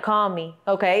feel like, call me,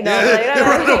 okay? No,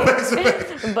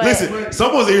 but listen,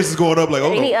 someone's ears is going up like,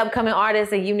 oh any no. upcoming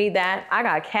artists and you need that, I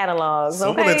got catalogs.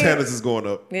 Someone Okay? antennas is going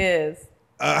up. Yes,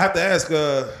 I have to ask,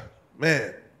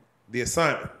 man, The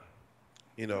Assignment.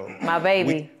 You know, my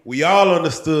baby. we all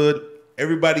understood.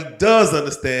 Everybody does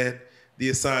understand The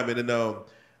Assignment, and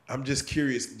I'm just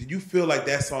curious. Did you feel like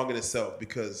that song in itself?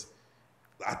 Because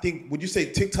I think, would you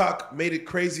say TikTok made it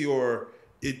crazy, or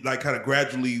it like kind of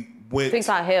gradually went?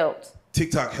 TikTok helped.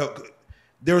 TikTok helped.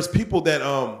 There was people that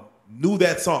knew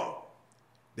that song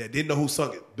that didn't know who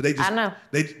sung it, but they just I know.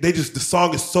 They just the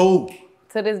song is so.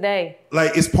 To this day.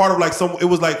 Like it's part of like some. It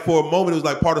was like for a moment, it was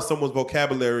like part of someone's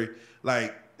vocabulary.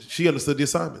 Like she understood The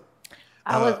Assignment.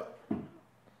 I was.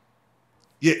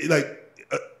 Yeah, like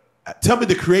tell me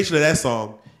the creation of that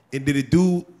song, and did it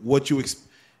do what you?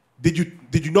 Did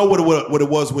you know what it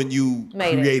was when you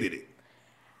created it?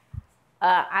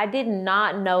 I did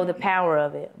not know the power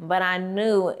of it, but I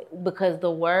knew because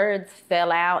the words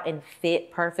fell out and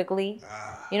fit perfectly.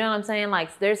 You know what I'm saying?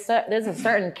 Like there's a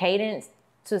certain cadence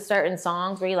to certain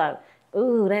songs where you're like,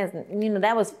 ooh,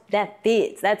 that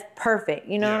fits. That's perfect.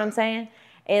 You know what I'm saying?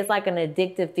 It's like an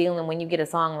addictive feeling when you get a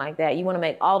song like that. You want to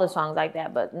make all the songs like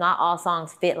that, but not all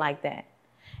songs fit like that.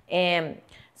 And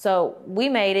so we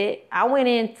made it. I went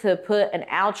in to put an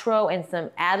outro and some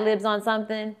ad-libs on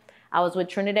something. I was with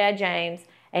Trinidad James,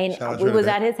 and we was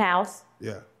at his house.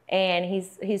 Yeah. And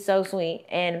he's so sweet.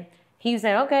 And he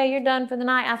said, okay, you're done for the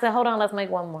night. I said, hold on, let's make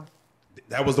one more.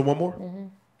 That was the one more? Mm-hmm.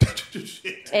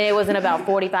 And it was in about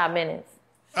 45 minutes.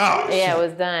 Oh, yeah, it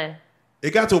was done.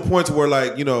 It got to a point to where,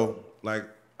 like, you know, like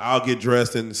I'll get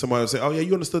dressed and somebody will say, oh, yeah,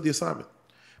 you understood The Assignment.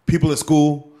 People in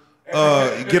school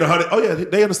get 100. Oh, yeah,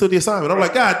 they understood The Assignment. I'm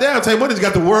like, God damn, Tay Money's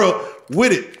got the world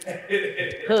with it.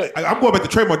 I'm going back to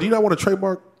trademark. Do you not want to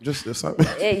trademark just The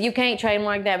Assignment? You can't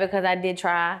trademark that because I did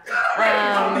try.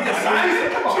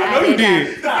 I know you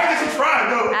did.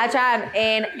 I tried,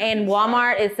 and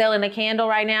Walmart is selling a candle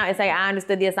right now. It's like I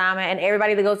understood The Assignment, and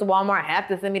everybody that goes to Walmart have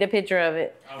to send me the picture of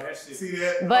it. Oh, that's it. See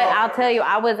that? But I'll tell you,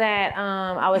 I was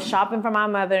shopping for my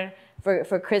mother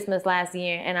for Christmas last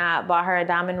year, and I bought her a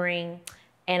diamond ring.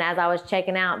 And as I was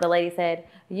checking out, the lady said,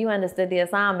 "You understood The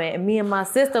Assignment." And me and my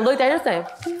sister looked at her and said,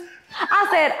 I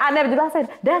said, I never did. I said,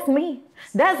 that's me.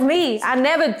 That's me. I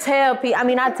never tell people. I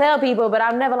mean, I tell people, but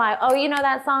I'm never like, oh, you know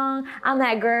that song? I'm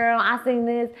that girl. I sing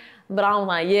this. But I'm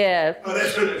like, yeah. Oh,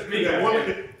 that's me.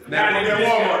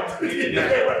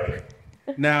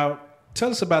 Now, tell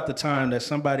us about the time that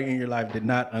somebody in your life did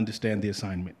not understand The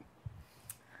Assignment.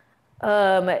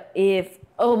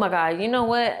 Oh my God, you know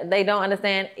what? They don't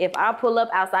understand. If I pull up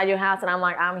outside your house and I'm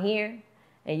like, I'm here,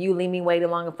 and you leave me waiting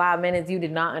longer than 5 minutes, you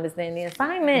did not understand The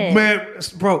Assignment. Man,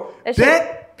 bro,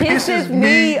 that pisses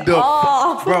me me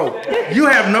off. Bro, you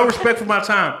have no respect for my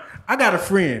time. I got a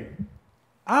friend.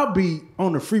 I'll be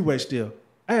on the freeway still.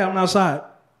 Hey, I'm outside.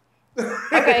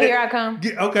 Okay, here I come.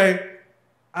 Okay.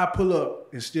 I pull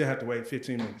up and still have to wait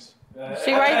 15 minutes.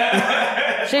 She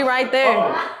right there.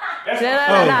 No.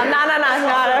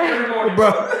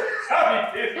 Bro.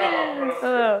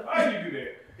 Why you do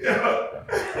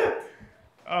that?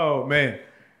 Oh man,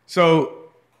 so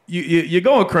you're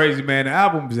going crazy, man. The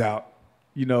album's out.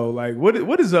 You know, like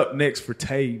what is up next for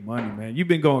Tay Money, man? You've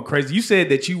been going crazy. You said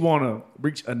that you want to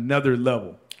reach another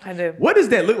level. I do. What does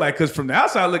that look like? Because from the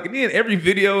outside looking in, every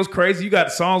video is crazy. You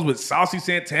got songs with Saucy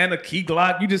Santana, Key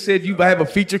Glock. You just said you have a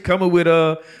feature coming with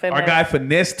our guy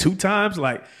Finesse 2 times.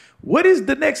 Like, what is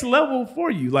the next level for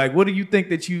you? Like, what do you think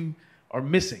that you are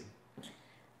missing?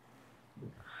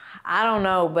 I don't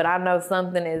know, but I know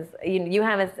something is. You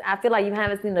haven't. I feel like you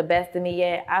haven't seen the best of me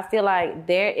yet. I feel like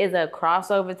there is a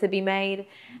crossover to be made.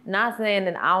 Not saying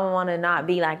that I want to not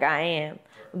be like I am,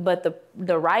 but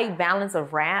the right balance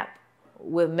of rap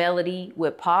with melody,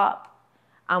 with pop,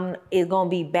 is gonna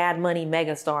be Bad Bunny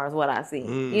megastar is what I see.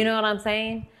 You know what I'm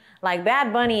saying? Like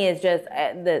Bad Bunny is just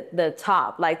at the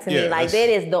top. Like to me, like that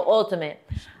is the ultimate.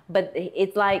 But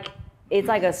it's like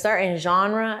a certain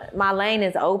genre. My lane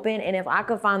is open, and if I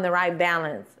could find the right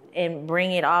balance, and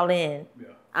bring it all in,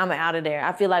 I'm out of there.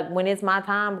 I feel like when it's my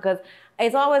time, because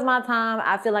it's always my time,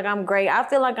 I feel like I'm great. I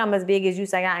feel like I'm as big as you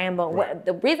say I am, but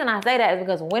the reason I say that is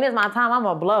because when it's my time, I'm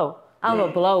going to blow. I'm going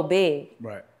to blow big.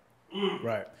 Right.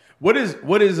 Right. What is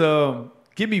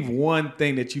give me one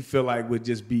thing that you feel like would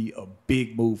just be a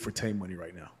big move for Tay Money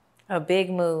right now. A big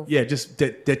move. Yeah, just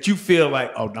that you feel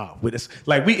like, oh no, with this,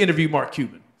 like we interviewed Mark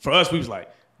Cuban. For us, we was like,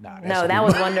 nah. That's No, that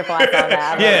was wonderful. I saw that.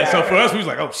 I love yeah, that. so for us, we was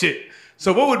like, oh shit.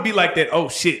 So what would be like that? Oh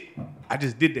shit, I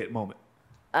just did that moment.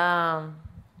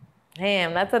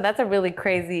 Damn, that's a really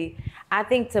crazy. I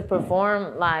think to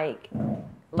perform like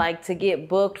to get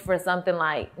booked for something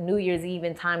like New Year's Eve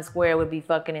in Times Square would be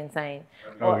fucking insane.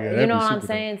 Oh, yeah, that'd you know be what I'm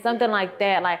super saying? Something like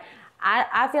that. Like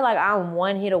I feel like I'm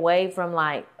one hit away from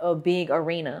like a big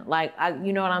arena. Like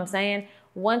you know what I'm saying?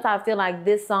 Once I feel like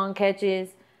this song catches,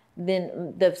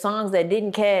 then the songs that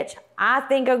didn't catch, I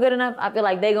think are good enough. I feel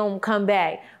like they gonna come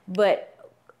back. But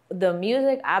the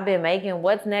music I've been making,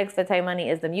 what's next for Tay Money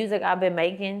is the music I've been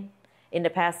making in the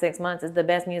past 6 months is the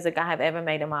best music I have ever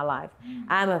made in my life.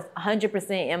 I'm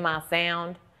 100% in my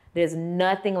sound. There's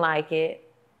nothing like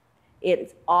it.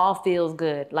 It all feels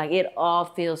good. Like it all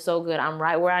feels so good. I'm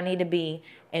right where I need to be.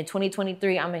 In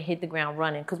 2023, I'm gonna hit the ground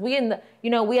running. Cause we at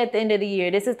the end of the year.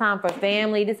 This is time for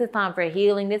family. This is time for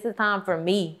healing. This is time for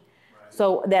me.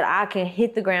 So that I can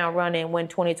hit the ground running when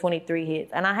 2023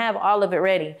 hits. And I have all of it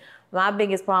ready. My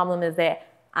biggest problem is that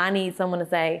I need someone to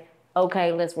say,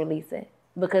 okay, let's release it.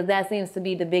 Because that seems to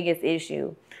be the biggest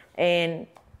issue. And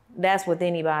that's with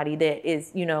anybody that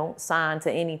is, signed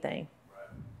to anything.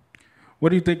 What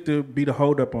do you think to be the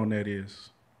holdup on that is?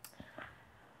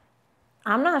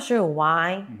 I'm not sure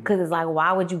why. Because it's like,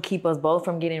 why would you keep us both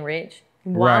from getting rich?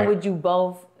 Why Right. would you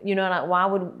both,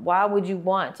 why would you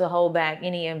want to hold back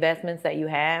any investments that you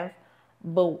have?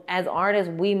 But as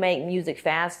artists, we make music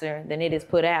faster than it is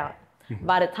put out.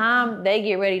 By the time they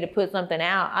get ready to put something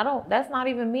out, that's not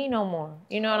even me no more.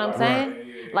 You know what I'm saying?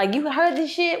 Like, you heard this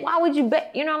shit, why would you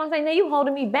you know what I'm saying? Now you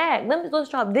holding me back. Let's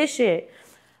drop this shit.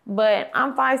 But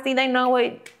I'm feisty, they know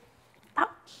it.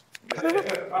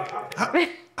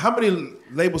 How many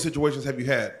label situations have you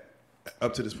had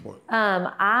up to this point?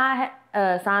 I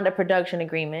signed a production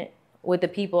agreement with the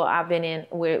people I've been in.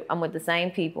 I'm with the same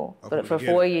people for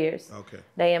 4 years. Okay.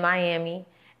 They in Miami,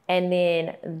 and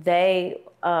then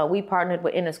we partnered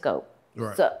with Interscope.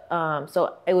 Right.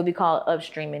 So it would be called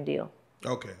upstreaming deal.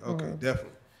 Okay,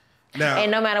 definitely. Now,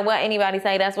 And no matter what anybody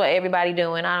say, that's what everybody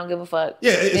doing. I don't give a fuck.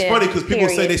 yeah, it's funny because people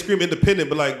say period. they scream independent,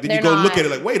 but like then They're you go look not. at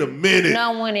it like, wait a minute.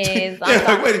 No one is. Yeah,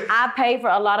 like, wait. I paid for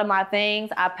a lot of my things.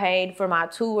 I paid for my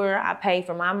tour. I paid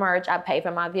for my merch. I paid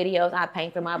for my videos. I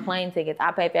paid for my plane tickets.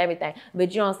 I paid for everything. But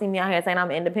you don't see me out here saying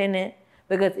I'm independent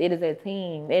because it is a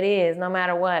team. It is, no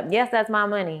matter what. Yes, that's my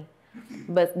money.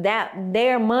 But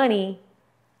their money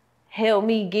helped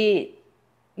me get,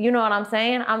 you know what I'm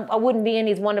saying? I wouldn't be in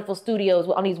these wonderful studios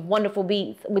on these wonderful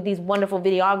beats with these wonderful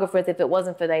videographers if it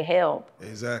wasn't for their help.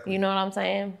 Exactly. You know what I'm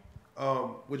saying?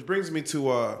 Which brings me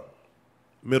to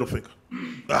middle finger.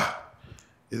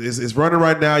 It's running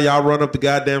right now. Y'all run up the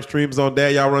goddamn streams on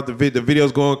that. Y'all run the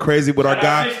videos going crazy with our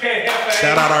guy.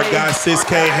 Shout out our guy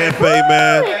 6K Hefe,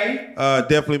 man.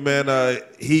 Definitely, man.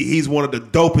 He's one of the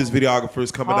dopest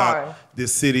videographers coming Hard. out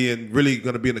this city and really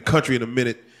going to be in the country in a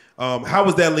minute. How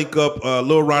was that link up?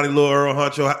 Lil Ronnie, Lil Earl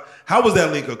Huncho. How was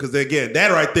that link up? Because again,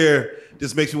 that right there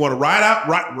just makes me want to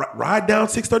ride down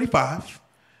 635.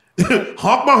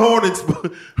 Honk my horn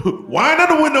and wind out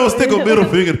the window and stick a middle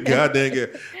finger to goddamn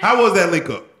guy. How was that link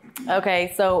up?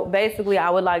 Okay, so basically I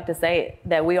would like to say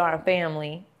that we are a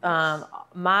family.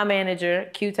 My manager,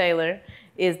 Q Taylor,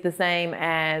 is the same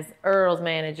as Earl's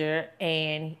manager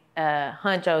and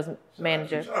Huncho's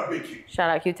manager. Shout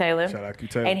out Q Taylor. Shout out Q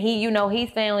Taylor. And he's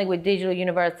family with Digital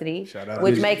University, Shout out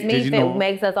which Digital.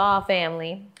 makes us all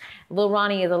family. Lil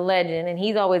Ronnie is a legend, and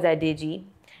he's always at Digi.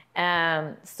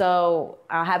 So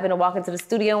I happened to walk into the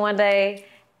studio one day,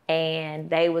 and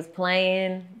they was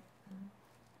playing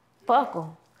Fuck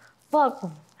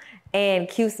 'em. And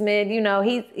Q Smith,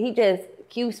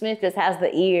 Q Smith just has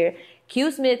the ear.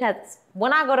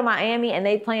 When I go to Miami and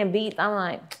they playing beats, I'm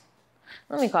like,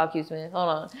 let me call Q Smith, hold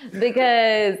on.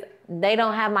 Because they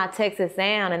don't have my Texas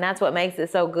sound, and that's what makes it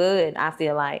so good, I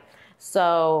feel like.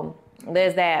 So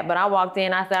there's that. But I walked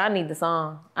in, I said, I need the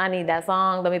song. I need that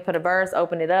song. Let me put a verse,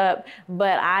 open it up,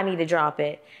 but I need to drop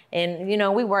it. And,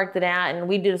 we worked it out, and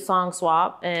we did a song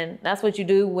swap, and that's what you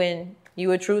do when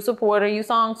you a true supporter, you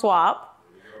song swap.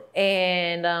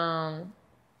 And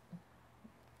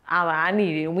I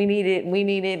need it. We need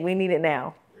it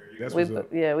now. That's what's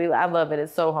up. I love it.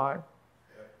 It's so hard.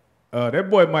 That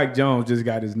boy Mike Jones just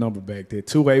got his number back there.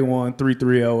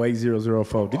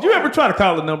 281-330-8004. Did you ever try to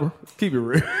call the number? Keep it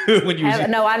real. When you was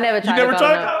No, I never tried never to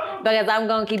tried call to call them. Because I'm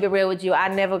going to keep it real with you. I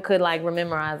never could, like,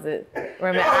 memorize it. He didn't do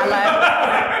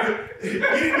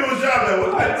his job that way.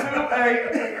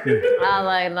 I was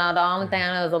like, no, the only thing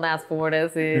I know is the last four.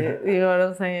 That's it. You know what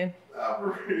I'm saying?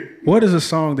 What is a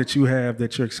song that you have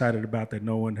that you're excited about that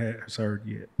no one has heard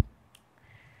yet?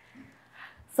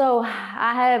 So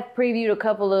I have previewed a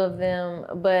couple of them,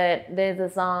 but there's a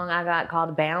song I got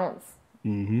called Bounce.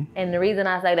 Mm-hmm. And the reason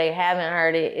I say they haven't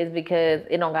heard it is because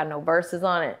it don't got no verses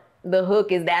on it. The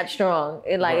hook is that strong.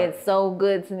 It's so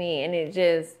good to me, and it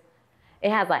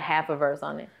has like half a verse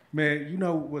on it. Man, you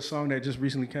know what song that just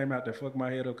recently came out that fucked my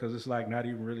head up because it's like not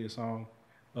even really a song?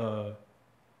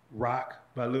 Rock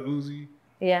by Lil Uzi.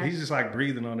 Yeah. He's just like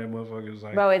breathing on that motherfucker. It's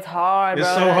like, Bro, it's hard, it's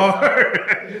bro. so hard.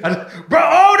 Now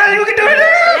you can do it.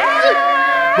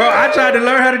 Yeah. Bro, I tried to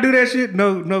learn how to do that shit.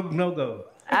 No go.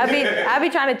 I be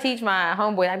trying to teach my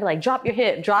homeboy. I be like, drop your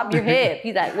hip.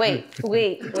 He's like, wait.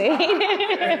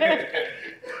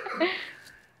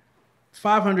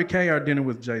 500K or dinner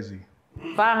with Jay-Z?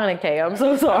 500K. I'm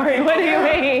so sorry. What do you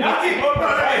mean? More people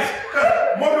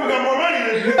got more money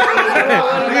than you.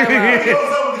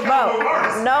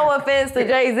 Bro, no offense to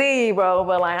Jay-Z, bro,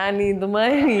 but like I need the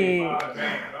money.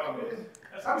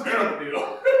 That's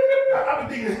terrible. I'm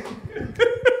thinking.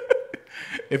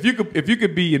 If you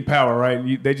could be in power,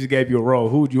 right? They just gave you a role.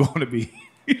 Who would you want to be?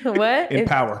 What? In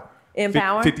Power. In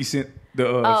Power? 50 Cent, the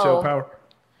show Power.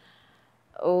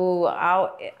 Oh,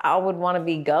 I would want to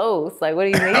be Ghost. Like, what do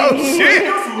you mean? Oh shit!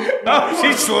 Oh,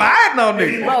 she's sliding on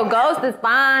me. Bro, Ghost is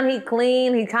fine. He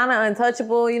clean. He kind of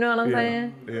untouchable. You know what I'm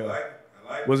saying? Yeah. I like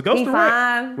Was Ghost He a rat?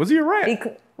 fine. Was he a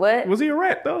rat? What? Was he a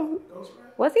rat though?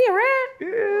 Was he a rat? Yeah.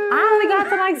 I only got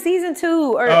to like season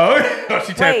 2. Or Oh,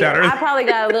 she tapped wait, out early. I probably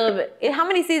got a little bit. How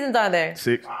many seasons are there?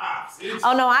 6.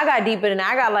 Oh no, I got deeper than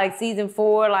that. I got like season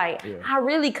 4. Like I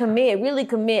really commit,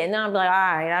 and then I'm like, all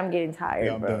right, I'm getting tired,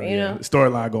 Yeah, I'm bro. done, You know, The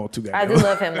storyline going too I goddamn. do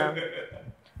love him though.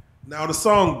 Now the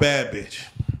song "Bad Bitch."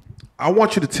 I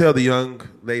want you to tell the young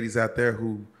ladies out there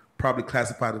who probably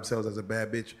classify themselves as a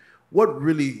bad bitch, what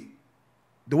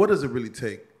does it really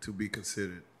take to be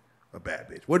considered a bad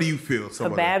bitch? What do you feel? A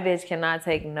bad bitch cannot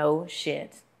take no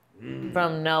shit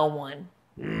from no one.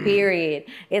 Period.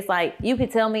 It's like you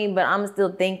could tell me, but I'm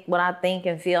still think what I think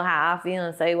and feel how I feel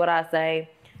and say what I say.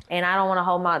 And I don't want to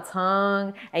hold my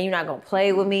tongue, and you're not gonna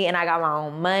play with me. And I got my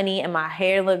own money, and my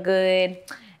hair look good,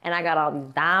 and I got all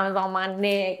these diamonds on my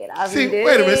neck. And I See,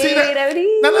 wait a minute. See that?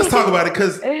 Now let's talk about it,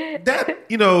 because that, I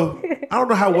don't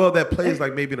know how well that plays,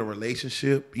 like maybe in a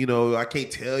relationship. I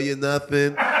can't tell you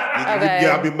nothing. Okay.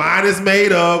 I mean, mine is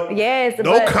made up. Yes,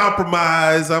 No but-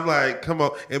 compromise. I'm like, come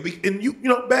on, and you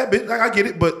bad bitch. Like, I get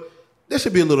it, but there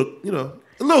should be a little,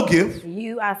 a little gift.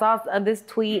 I saw this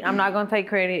tweet. I'm not gonna take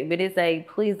credit, but it say,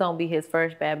 "Please don't be his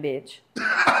first bad bitch."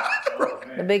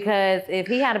 Because if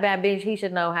he had a bad bitch, he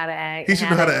should know how to act. He should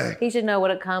know how to act. He should know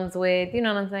what it comes with. You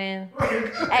know what I'm saying?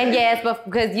 And yes, but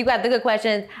because you got the good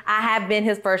questions, I have been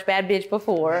his first bad bitch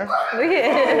before.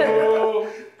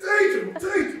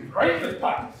 Right in his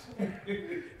pockets.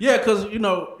 Yeah, because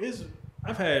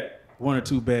I've had 1 or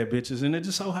 2 bad bitches, and they're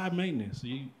just so high maintenance.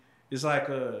 It's like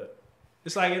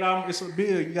it's a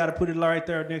bill. You got to put it right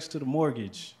there next to the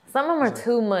mortgage. Some of them are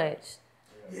too much.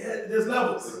 Yeah, there's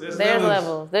levels. There's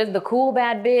levels. There's the cool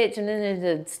bad bitch, and then there's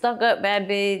the stuck up bad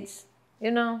bitch.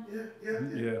 Yeah.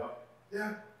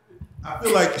 Yeah. I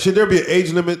feel like, should there be an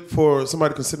age limit for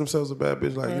somebody to consider themselves a bad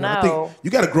bitch? Like, I No. think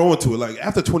you got to grow into it. Like,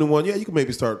 after 21, you can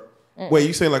maybe start. Wait,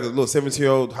 you saying like a little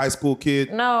 17-year-old high school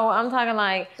kid? No, I'm talking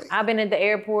like I've been at the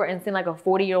airport and seen like a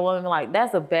 40-year-old woman like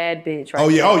that's a bad bitch. Right Oh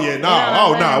yeah,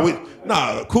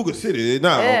 there. Cougar City,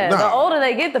 nah. The older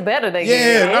they get, the better they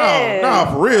Yeah,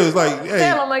 get. for real. It's like, hey,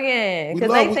 Tell them again, we because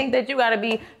love they think that you got to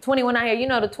be 21 out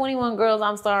here. The 21 girls.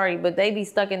 I'm sorry, but they be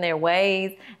stuck in their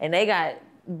ways and they got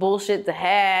bullshit to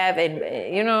have, and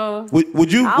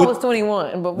would you? I was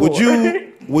 21 before.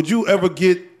 Would you ever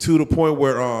get to the point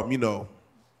where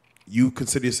you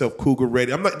consider yourself cougar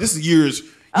ready? I'm not. This is years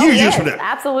yes, from now.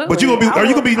 Absolutely. But are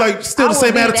you gonna be like still the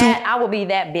same attitude? I will be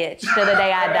that bitch till the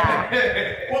day I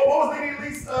die. What was Nene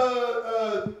Leakes?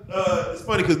 It's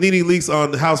funny because Nene Leakes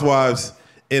on Housewives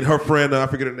and her friend, I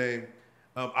forget her name.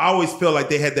 I always felt like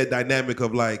they had that dynamic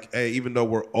of like, hey, even though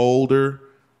we're older,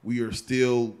 we are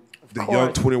still the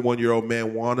young 21-year-old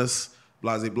man want us.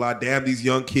 Blah, blah, blah. Damn these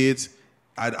young kids.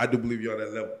 I do believe you're on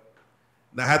that level.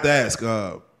 Now I have to ask,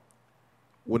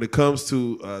 when it comes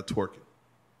to twerking,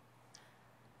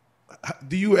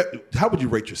 how would you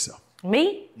rate yourself?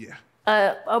 Me? Yeah.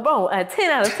 Bro, a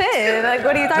 10 out of 10. Like,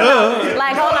 what are you talking about?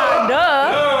 Like, hold on,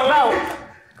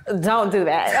 bro, don't do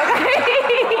that,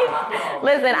 okay?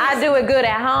 Listen, I do it good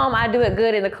at home. I do it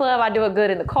good in the club. I do it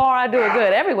good in the car. I do it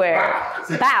good everywhere.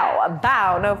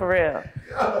 Bow, no, for real.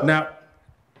 Now,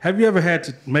 have you ever had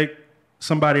to make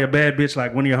somebody a bad bitch,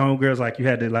 like one of your homegirls, like you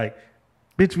had to like,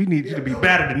 bitch, we need you to be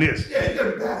better than this? Yeah, you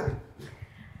gotta be better.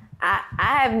 I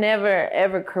have never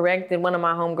ever corrected one of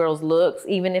my homegirls' looks,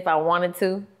 even if I wanted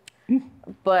to.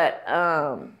 But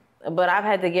I've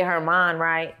had to get her mind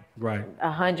right. Right.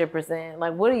 100%.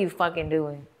 Like, what are you fucking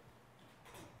doing?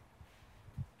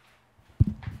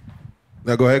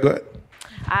 Now go ahead.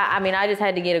 I mean, I just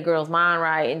had to get a girl's mind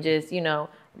right and just,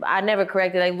 I never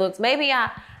corrected their looks. Maybe I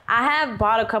have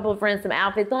bought a couple of friends some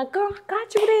outfits. Like, girl, I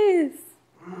got you this.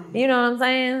 You know what I'm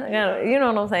saying? You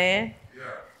know what I'm saying?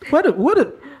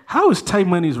 How is Tay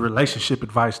Money's relationship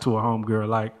advice to a homegirl?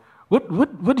 Like,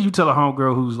 what do you tell a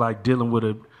homegirl who's like dealing with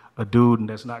a dude and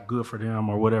that's not good for them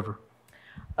or whatever?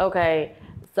 Okay,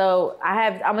 so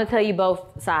I'm gonna tell you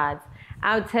both sides.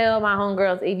 I would tell my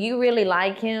homegirls, if you really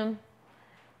like him,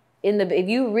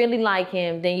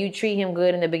 then you treat him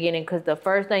good in the beginning, because the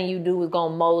first thing you do is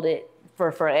gonna mold it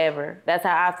for forever. That's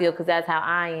how I feel, because that's how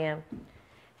I am.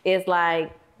 It's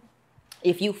like,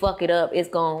 if you fuck it up, it's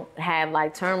gonna have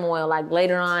like turmoil. Like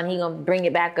later on, he gonna bring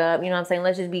it back up. You know what I'm saying?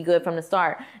 Let's just be good from the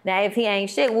start. Now, if he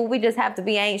ain't shit, well, we just have to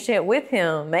be ain't shit with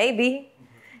him, maybe.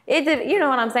 It just, you know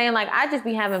what I'm saying? Like, I just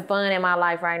be having fun in my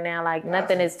life right now. Like,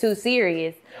 nothing is too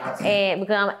serious. And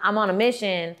because I'm on a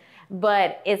mission,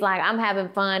 but it's like I'm having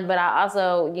fun, but I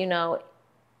also,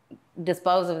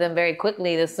 dispose of them very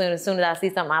quickly as soon as I see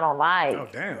something I don't like. Oh,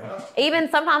 damn.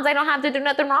 Even sometimes they don't have to do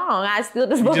nothing wrong. I still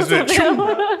dispose of them.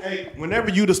 Hey, whenever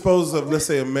you dispose of, let's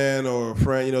say, a man or a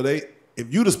friend,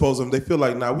 if you dispose of them, they feel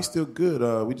like, nah, we still good.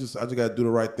 I just got to do the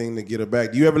right thing to get her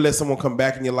back. Do you ever let someone come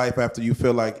back in your life after you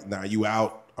feel like, nah, you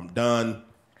out, I'm done?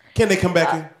 Can they come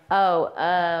back in?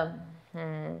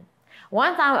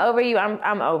 Once I'm over you,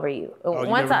 I'm over you.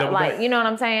 Once I back? you know what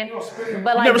I'm saying?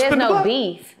 But like, there's no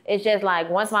beef. It's just like,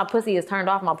 once my pussy is turned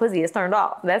off, my pussy is turned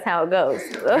off. That's how it goes.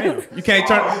 You can't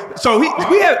turn. So we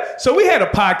had a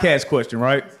podcast question,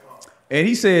 right? And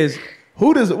he says,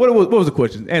 what was the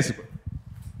question? Answer.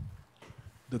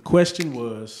 The question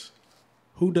was,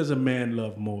 who does a man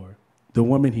love more? The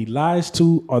woman he lies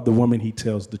to or the woman he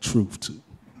tells the truth to?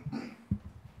 I'm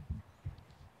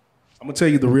gonna tell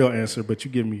you the real answer, but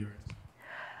you give me yours.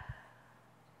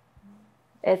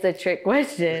 It's a trick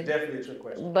question. It's definitely a trick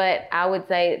question. But I would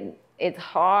say it's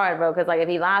hard, bro, because like, if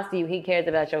he lies to you, he cares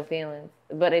about your feelings.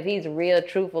 But if he's real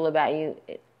truthful about you,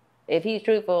 if he's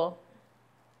truthful,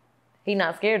 he's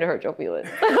not scared to hurt your feelings.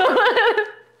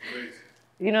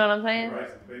 You know what I'm saying?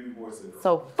 Right, baby boy syndrome.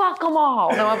 So fuck them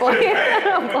all. No, I'm playing.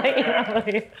 I'm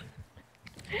playing.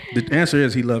 The answer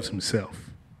is he loves himself.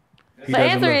 The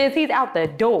answer is he's out the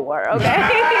door, okay?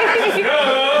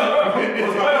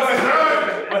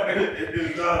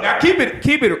 Now keep it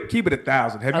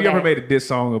 1,000. Have you ever made a diss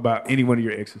song about any one of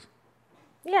your exes?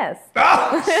 Yes.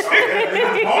 Oh,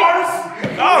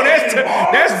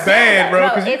 that's bad, bro.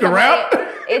 Because you can rap.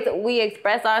 We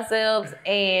express ourselves,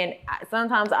 and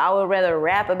sometimes I would rather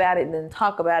rap about it than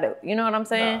talk about it. You know what I'm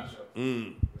saying?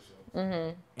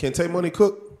 Can Tay Money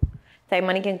cook? Tay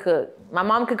Money can cook. My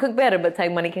mom can cook better, but Tay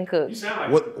Money can cook.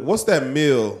 What's that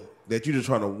meal that you just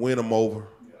trying to win him over?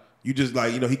 You just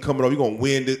like, he coming over, you gonna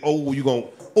win this. He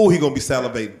gonna be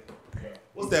salivating.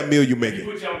 What's that meal you making? He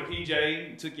put you on the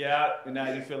PJ, took you out, and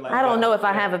now you feel like... I don't know if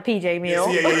I have a PJ meal.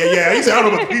 Yeah. He said, I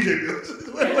don't know about the PJ meal.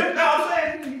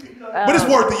 But it's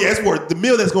worth it. Yeah, it's worth it. The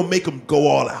meal that's gonna make him go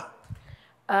all out.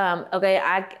 Well,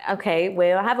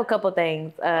 I have a couple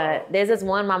things. There's this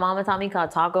one my mama taught me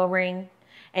called taco ring.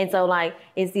 And so, like,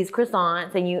 it's these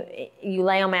croissants, and you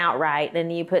lay them out right, then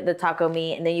you put the taco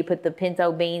meat, and then you put the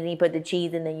pinto beans, and you put the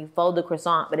cheese, and then you fold the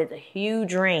croissant, but it's a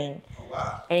huge ring.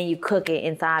 Wow. And you cook it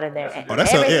inside of there.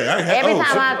 Every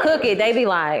time I cook it, they be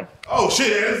like, oh,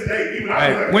 shit.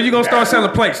 Hey, when you going to start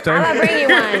selling plates, Tay? I'm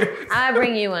going to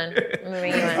bring you one.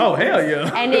 Oh, hell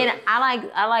yeah. And then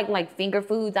I like finger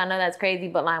foods. I know that's crazy,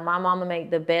 but like, my mama make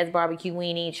the best barbecue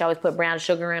weenies. She always put brown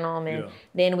sugar in them. And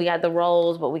then we got the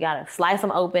rolls, but we got to slice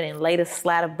them open and lay the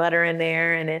slat of butter in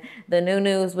there. And then the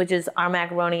new-news, which is our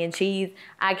macaroni and cheese.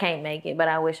 I can't make it, but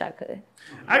I wish I could.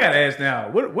 I got to ask now,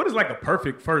 what is like a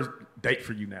perfect first date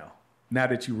for you now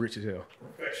that you rich as hell?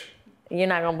 You're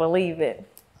not going to believe it.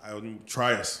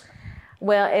 Try us.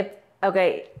 Well,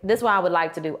 this is what I would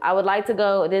like to do. I would like to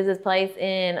go, there's this place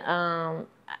in,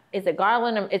 is it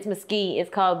Garland? Or, it's Mesquite. It's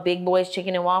called Big Boy's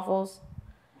Chicken and Waffles.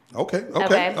 Okay.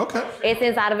 It's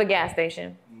inside of a gas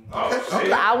station. Okay.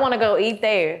 So I want to go eat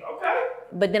there. Okay.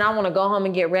 but then I want to go home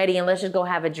and get ready and let's just go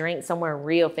have a drink somewhere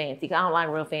real fancy. I don't like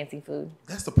real fancy food.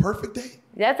 That's the perfect date.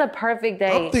 That's a perfect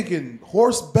date. I'm thinking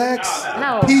horsebacks,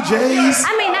 No. PJs.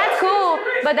 I mean, that's cool,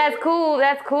 but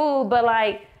that's cool. But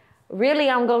like, really,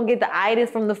 I'm gonna get the itis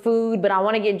from the food, but I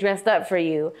want to get dressed up for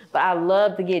you. But I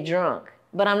love to get drunk,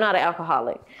 but I'm not an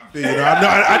alcoholic. You know,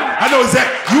 I know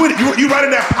exactly. You right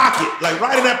in that pocket, like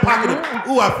right in that pocket. Of,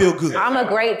 ooh, I feel good. I'm a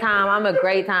great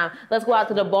time. Let's go out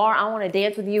to the bar. I want to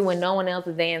dance with you when no one else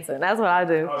is dancing. That's what I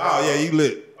do. Oh yeah, you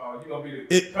lit. Oh, you gonna be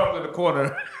the couple in the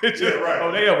corner. Yeah, right.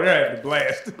 Oh, they over there having a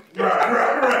blast.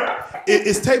 Right.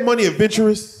 Is Take Money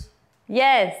adventurous?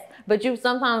 Yes, but you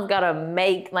sometimes gotta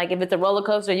make, like, if it's a roller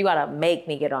coaster, you gotta make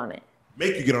me get on it.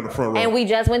 Make you get on the front row. And we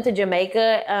just went to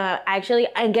Jamaica, actually,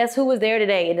 and guess who was there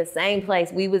today in the same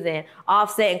place we was in?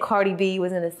 Offset and Cardi B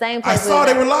was in the same place. I saw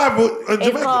they were live in Jamaica.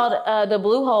 It's called the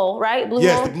Blue Hole, right? Blue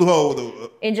yes, Hole? the Blue Hole,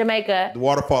 in Jamaica. the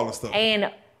waterfall and stuff. And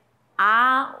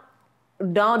I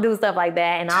don't do stuff like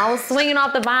that. And I was swinging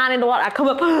off the vine in the water. I come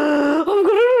up,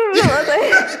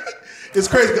 It's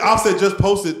crazy. Offset just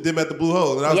posted them at the Blue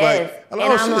Hole, and I was like, and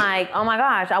I'm like, oh my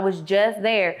gosh, I was just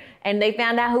there. And they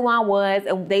found out who I was,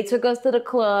 and they took us to the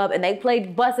club, and they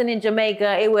played Bussin' in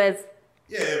Jamaica. It was...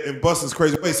 yeah, and Bustin's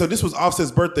crazy. Wait, so this was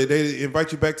Offset's birthday. They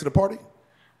invite you back to the party?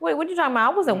 Wait, what you talking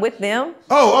about? I wasn't with them.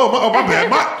 My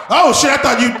bad. Oh shit! I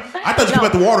thought you came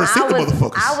at the water and sent the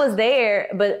motherfuckers. I was there,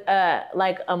 but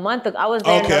like a month ago. I was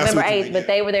there November 8th, but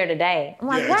they were there today. I'm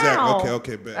like, Yeah, wow. exactly.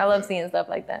 Okay, bad. I love seeing stuff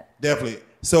like that. Definitely.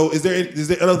 So is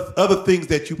there other things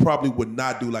that you probably would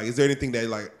not do? Like, is there anything that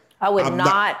like I would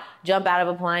not jump out of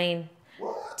a plane.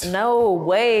 What? No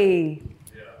way.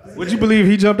 Would you believe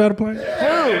he jumped out of plane? Who?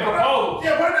 Yeah,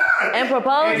 why not? And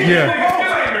propose? Yeah.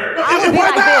 I would be Why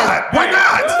like not? this. Why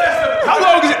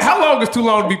not? How long is too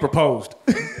long to be proposed?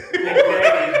 This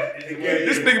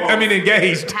nigga, I mean,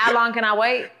 engaged. How long can I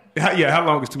wait? How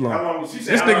long is too long? How long? She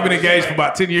said This how nigga long been she engaged said. for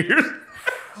about 10 years.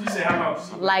 She said how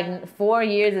long? Like 4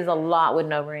 years is a lot with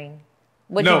no ring.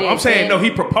 What No, you did, I'm saying, 10? no,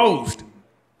 he proposed.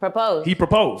 Proposed. He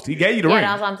proposed. He gave you the Yeah, ring.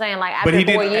 that's what I'm saying. Like But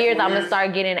after he 4 didn't- years, I'm gonna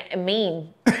start getting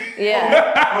mean.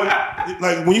 Yeah.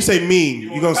 Like when you say mean,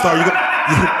 you gonna start.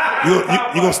 You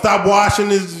gonna stop washing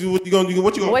this? What you gonna?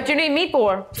 What you need me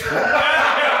for?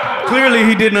 Clearly,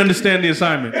 he didn't understand the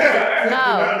assignment.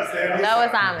 No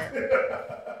assignment.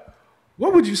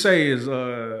 What would you say is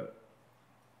I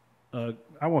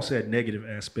won't say a negative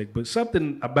aspect, but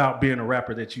something about being a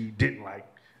rapper that you didn't like,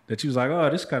 that you was like, oh,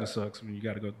 this kind of sucks when you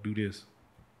got to go do this?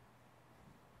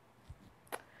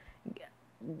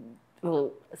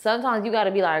 Well, sometimes you got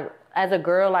to be like, as a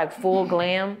girl, like full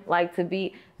glam, like to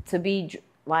be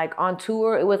like on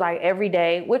tour. It was like every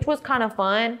day, which was kind of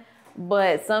fun.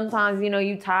 But sometimes,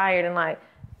 you tired and like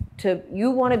you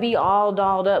want to be all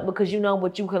dolled up because you know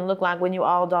what you can look like when you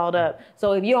all dolled up.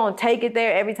 So if you don't take it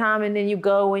there every time and then you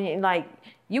go and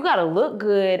you got to look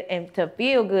good and to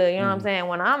feel good. You know what I'm saying?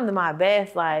 When I'm my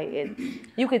best,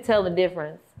 you could tell the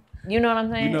difference. You know what I'm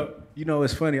saying? You know,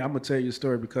 it's funny. I'm gonna tell you a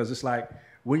story because it's like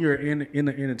when you're in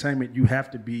the entertainment, you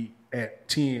have to be at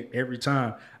 10 every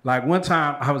time. Like one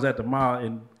time, I was at the mall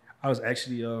and I was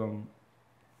actually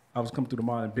I was coming through the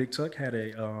mall and Big Tuck had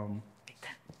a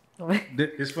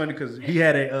it's funny because he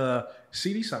had a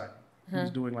CD signing. He was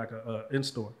doing like a in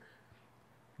store.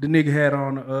 The nigga had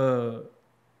on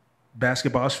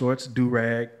basketball shorts,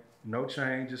 do-rag, no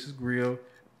chain, just his grill.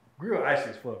 Grill icy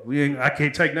as fuck. I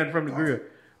can't take nothing from the grill.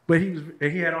 But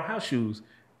he had on house shoes.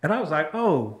 And I was like,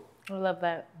 oh, I love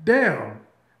that. damn.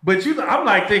 But I'm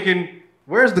like thinking,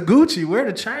 where's the Gucci? Where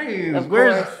are the chains? Of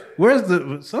Where's course. where's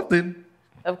the something?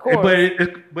 Of course.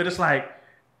 But it's like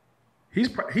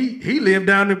he lived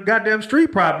down the goddamn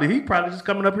street probably. He probably just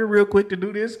coming up here real quick to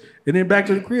do this and then back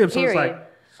to the crib. So it's Period.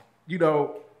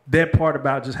 like, that part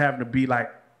about just having to be like,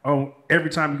 oh, every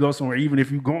time you go somewhere, even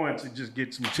if you're going to just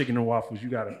get some chicken and waffles, you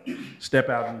gotta step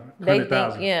out and They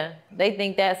 100,000. think, they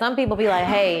think that. Some people be like,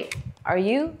 hey, are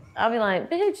you? I'll be like,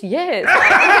 bitch, yes.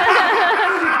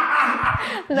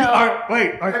 No.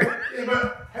 Yeah,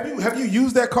 but have you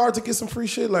used that card to get some free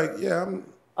shit? Like, yeah, I'm.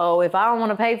 Oh, if I don't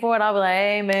want to pay for it, I'll be like,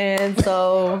 hey, man,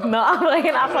 so. No, I'm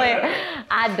playing.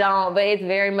 I don't, but it's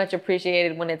very much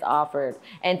appreciated when it's offered.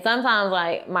 And sometimes,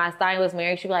 like, my stylist,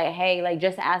 Mary, she'll be like, hey, like,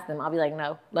 just ask them. I'll be like,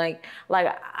 no. Like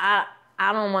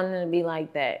I don't want them to be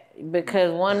like that.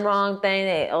 Because one wrong thing,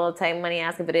 they'll take money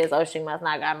asking for this. Oh, she must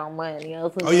not got no money.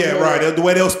 Oh yeah, right. The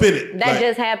way they'll spin it. That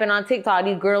just happened on TikTok.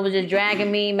 These girls were just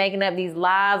dragging me, making up these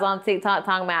lies on TikTok,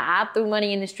 talking about I threw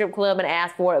money in the strip club and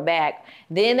asked for it back.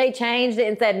 Then they changed it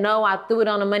and said, no, I threw it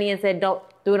on the money and said,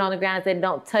 threw it on the ground and said,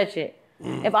 don't touch it.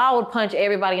 If I would punch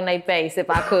everybody in their face if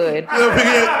I could. Come on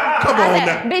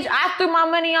now. Bitch, I threw my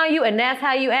money on you and that's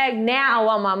how you act. Now I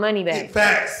want my money back.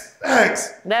 Facts.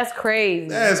 That's crazy.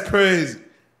 That's crazy.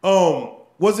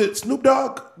 Was it Snoop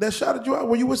Dogg that shouted you out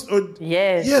when you was?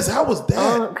 Yes. Yes. How was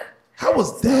that? How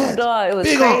was that? Snoop Dogg, it was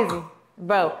Big crazy. Unc.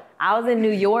 Bro, I was in New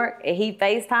York and he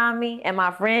FaceTimed me and my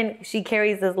friend, she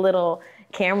carries this little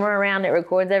camera around that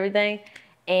records everything.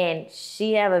 And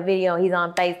she have a video, he's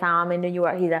on FaceTime, I'm in New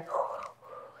York. He's like,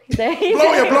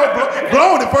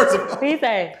 blowing it first of all. He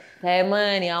said, "Hey,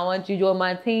 money, I want you to join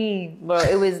my team." Bro,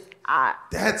 it was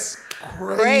that's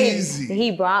crazy.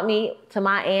 He brought me to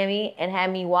Miami and had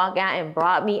me walk out and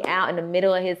brought me out in the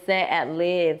middle of his set at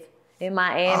Live in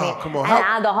Miami. Oh, come on.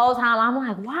 And the whole time I'm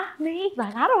like, why me?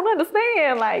 Like, I don't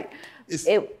understand. Like,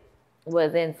 it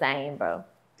was insane, bro.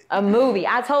 A movie.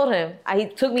 I told him. He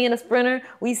took me in a Sprinter.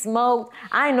 We smoked.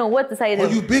 I didn't know what to say to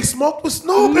him. You big smoked with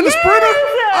Snoop in the Sprinter?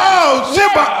 Oh,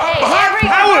 shit.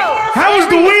 How was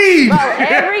the weed? Bro,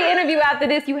 every interview after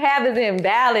this you have is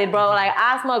invalid, bro. Like,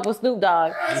 I smoked with Snoop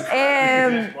Dogg.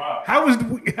 And how was the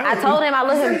weed? I told him I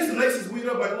looked him. He used to lace his weed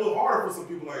up like a little harder for some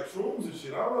people, like shrooms and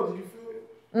shit. I don't know. Did you feel it?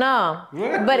 No.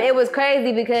 But it was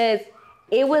crazy because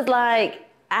it was like,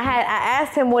 I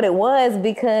asked him what it was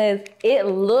because it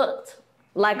looked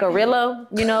like a Rillo,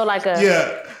 you know, like a...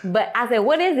 Yeah. But I said,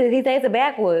 what is it? He said it's a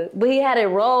backwood. But he had it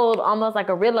rolled almost like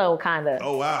a Rillo kind of.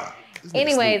 Oh, wow.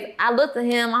 Anyways, I looked at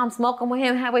him. I'm smoking with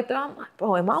him halfway through. I'm like,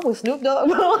 bro, am I with Snoop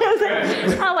Dogg?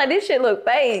 I'm like, this shit look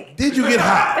fake. Did you get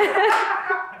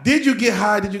high? Did you get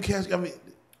high? Did you catch... I mean...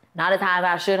 Not as high as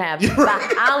I should have.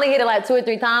 I only hit it like 2 or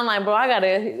 3 times. Like, bro, I got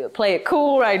to play it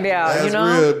cool right now, That's you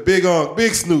know? Real.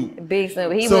 Big Snoop. Big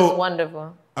Snoop. He was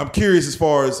wonderful. I'm curious as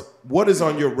far as what is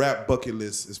on your rap bucket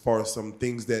list as far as some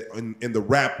things that in the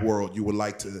rap world you would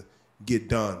like to get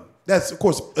done. That's, of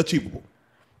course, achievable.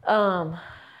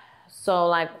 So,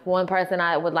 like, one person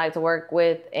I would like to work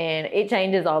with, and it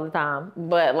changes all the time,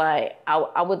 but, like,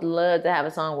 I would love to have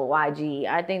a song with YG.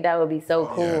 I think that would be so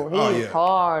cool. He's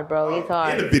hard, bro. He's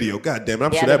hard. In the video, goddamn it.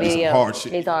 I'm sure that'd be some hard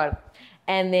shit. He's hard.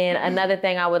 And then another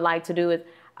thing I would like to do is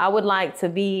I would like to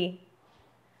be...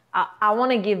 I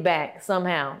want to give back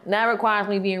somehow. That requires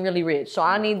me being really rich. So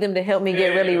I need them to help me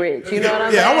get really rich. You know what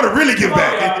I'm saying? Yeah, I want to really give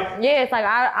back. Yeah, it's like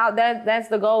that's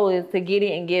the goal is to get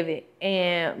it and give it.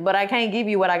 But I can't give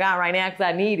you what I got right now because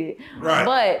I need it. Right.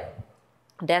 But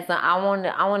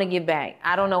I want to give back.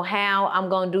 I don't know how I'm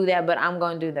going to do that, but I'm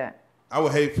going to do that. I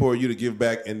would hate for you to give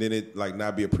back and then it like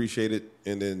not be appreciated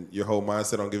and then your whole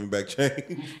mindset on giving back change.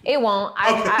 It won't.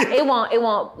 It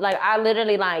won't. Like I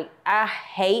literally I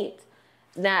hate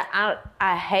that.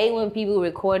 I hate when people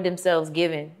record themselves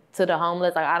giving to the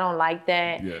homeless. Like I don't like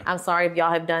that. Yeah. I'm sorry if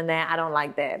y'all have done that. I don't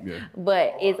like that. Yeah.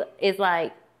 But it's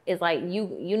like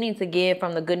you need to give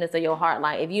from the goodness of your heart.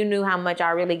 Like if you knew how much I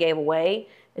really gave away,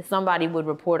 somebody would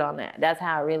report on that. That's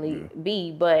how it really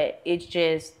be. But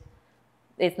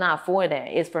it's not for that.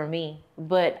 It's for me.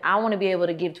 But I want to be able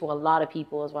to give to a lot of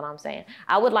people is what I'm saying.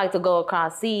 I would like to go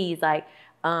across seas. Like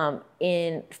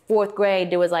in 4th grade,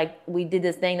 there was we did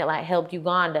this thing that helped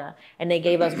Uganda and they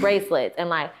gave us bracelets.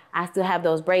 And I still have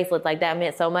those bracelets. That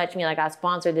meant so much to me. I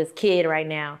sponsored this kid right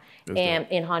now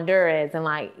in Honduras. And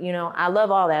I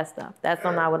love all that stuff. That's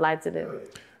something I would like to do.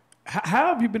 How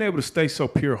have you been able to stay so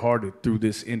pure-hearted through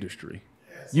this industry?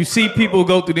 You see people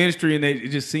go through the industry and it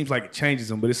just seems like it changes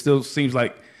them, but it still seems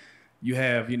like you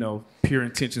have, pure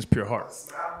intentions, pure heart.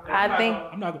 I think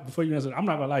I'm not. Before you answer, I'm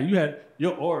not gonna lie.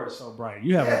 Your aura is so bright.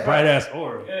 You have a bright ass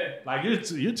aura.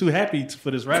 You're too happy for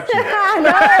this rap shit.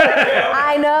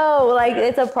 I know.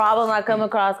 It's a problem I come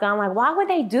across. I'm like, why would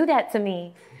they do that to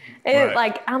me? And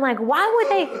I'm like, why would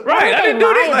they? Right, I didn't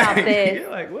do this. About this?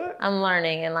 You're like, what? I'm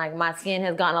learning, and my skin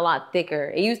has gotten a lot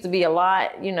thicker. It used to be a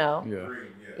lot, Yeah.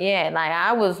 Yeah,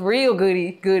 I was real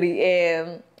goody,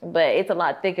 but it's a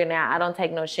lot thicker now. I don't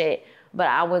take no shit. But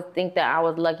I would think that I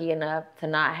was lucky enough to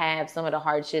not have some of the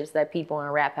hardships that people in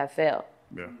rap have felt.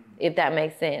 Yeah. If that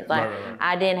makes sense. Right.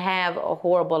 I didn't have a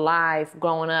horrible life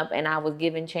growing up and I was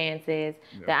given chances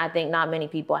that I think not many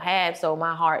people have. So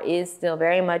my heart is still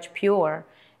very much pure.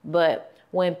 But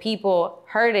when people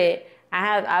heard it,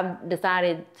 I've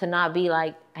decided to not be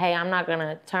hey, I'm not going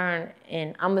to turn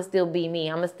and I'm going to still be me.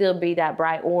 I'm going to still be that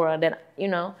bright aura that,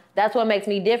 that's what makes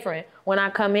me different. When I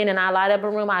come in and I light up a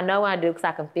room, I know I do because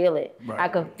I can feel it. Right. I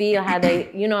can feel how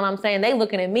they, you know what I'm saying? They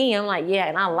looking at me. I'm like, yeah,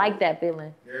 and I like that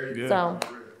feeling. Yeah. So,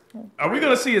 are we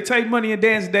going to see a Take Money and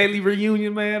Dance Daily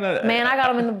reunion, man? man, I got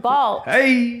them in the vault.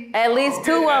 Hey. At least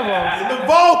 2 of them. In the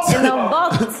vault. In the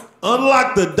vault.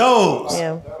 Unlock the doors.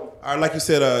 Yeah. All right, like you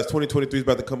said, 2023 is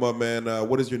about to come up, man.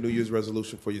 What is your New Year's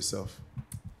resolution for yourself?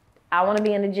 I want to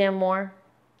be in the gym more.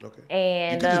 Okay.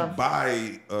 And you can just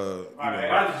buy,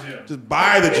 Buy the gym. just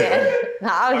buy the gym.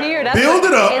 out here, that's Build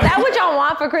it up. Is that what y'all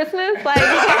want for Christmas? Like,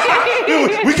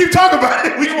 we keep talking about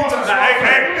it. We keep talking.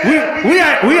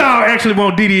 We all actually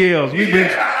want DDLs. We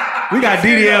got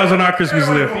DDLs on our Christmas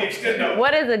list.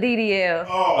 what is a DDL?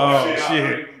 Oh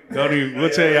shit! Don't even. We'll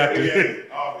tell you after.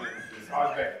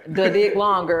 The dick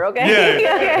longer, okay? Yeah.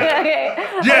 okay.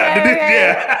 Yeah, the dick-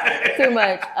 yeah. Too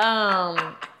much.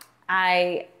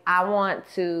 I want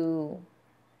to.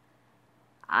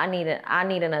 I need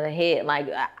another hit. Like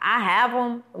I have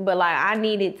them, but like I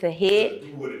need it to hit,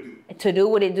 to do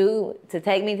what it do, to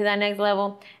take me to that next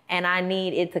level, and I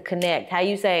need it to connect. How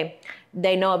you say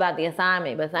they know about the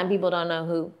assignment, but some people don't know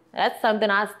who. That's something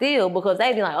I steal because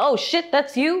they be like, oh shit,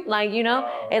 that's you. Like, you know,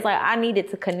 it's like I need it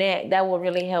to connect. That will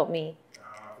really help me.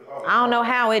 I don't know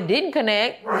how it didn't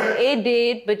connect. It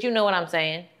did, but you know what I'm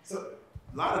saying. So,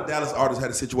 a lot of Dallas artists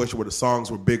had a situation where the songs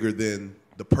were bigger than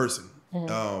the person.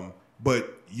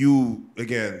 But you,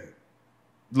 again,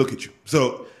 look at you.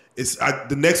 So it's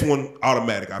the next one,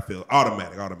 automatic, I feel.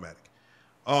 Automatic.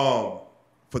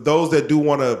 For those that do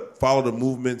want to follow the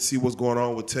movement, see what's going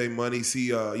on with Tay Money,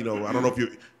 see, I don't know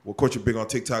if of course you're big on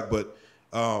TikTok, but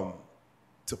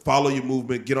to follow your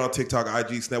movement, get on TikTok,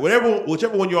 IG, Snap,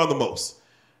 whichever one you're on the most.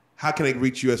 How can they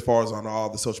reach you as far as on all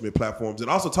the social media platforms? And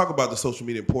also talk about the social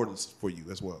media importance for you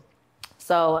as well.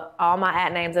 So all my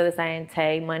ad names are the same,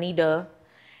 Tay Money Duh.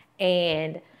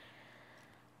 And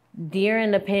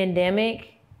during the pandemic,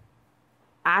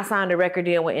 I signed a record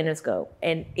deal with Interscope.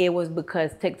 And it was because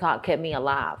TikTok kept me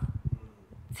alive.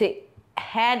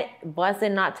 Had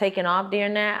Bussin' not taken off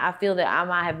during that, I feel that I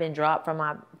might have been dropped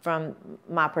from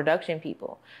my production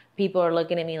people. People are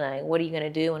looking at me like, what are you going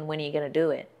to do and when are you going to do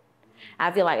it?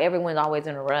 I feel like everyone's always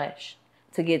in a rush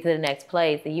to get to the next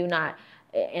place.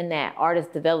 And that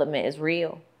artist development is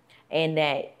real. And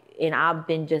I've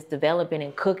been just developing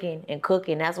and cooking.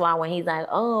 That's why when he's like,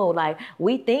 oh, like,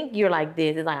 we think you're like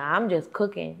this. It's like, I'm just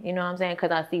cooking. You know what I'm saying? Because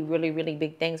I see really, really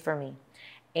big things for me.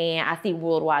 And I see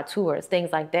worldwide tours,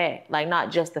 things like that. Like,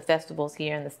 not just the festivals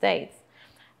here in the States.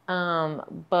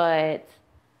 But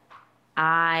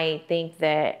I think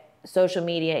that social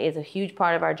media is a huge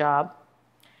part of our job.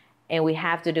 And we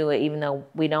have to do it, even though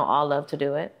we don't all love to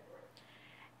do it.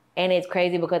 And it's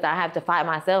crazy because I have to fight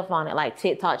myself on it. Like,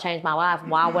 TikTok changed my life.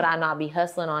 Why would I not be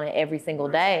hustling on it every single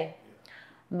day?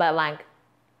 But like,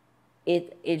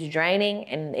 it's draining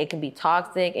and it can be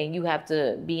toxic and you have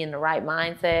to be in the right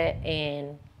mindset.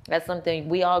 And that's something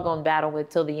we all gonna battle with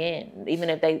till the end, even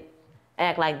if they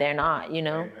act like they're not, you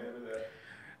know?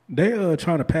 They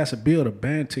trying to pass a bill to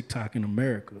ban TikTok in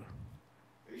America.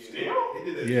 Still?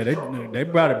 Yeah, they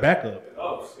brought it back up.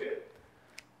 Oh, shit.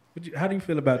 How do you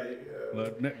feel about it?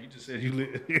 Well, you just said you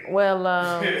live. Well,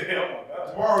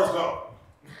 Tomorrow's gone.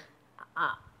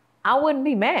 I wouldn't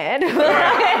be mad.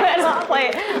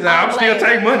 I'm still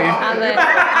take money. I'm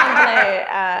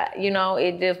playing.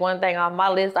 It's just one thing on my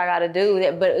list I got to do,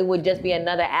 but it would just be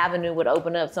another avenue would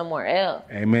open up somewhere else.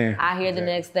 Amen. I hear the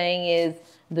next thing is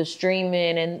the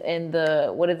streaming and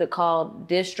the, what is it called?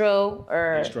 Distro?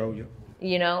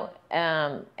 Yeah.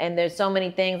 And there's so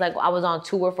many things. Like, I was on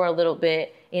tour for a little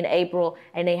bit in April,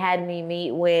 and they had me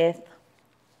meet with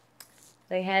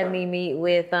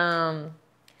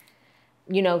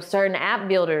certain app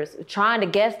builders, trying to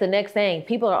guess the next thing.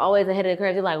 People are always ahead of the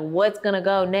curve. They're like, what's going to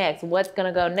go next?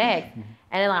 And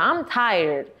they're like, I'm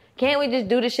tired. Can't we just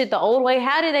do this shit the old way?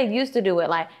 How did they used to do it?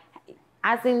 Like,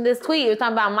 I seen this tweet. It was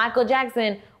talking about Michael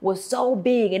Jackson was so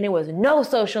big and there was no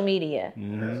social media.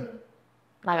 Mm-hmm.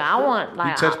 Like, I want,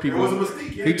 like, he touched people. It was a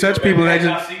mistake. He touched people. And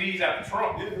just CDs after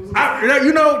Trump.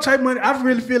 Type Money. I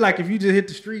really feel like if you just hit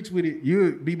the streets with it,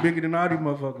 you'd be bigger than all these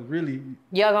motherfuckers. Really.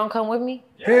 Y'all gonna come with me?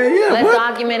 Hell yeah. Let's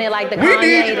document it like the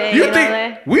Kanye thing. You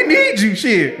think we need you?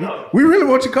 Shit. We really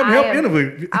want you to come help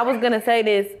innovate. I was gonna say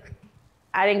this.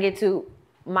 I didn't get to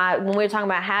when we were talking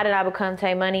about how did I become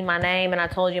Tay Money, my name, and I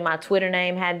told you my Twitter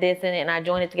name had this in it, and I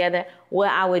joined it together.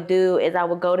 What I would do is I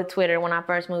would go to Twitter. When I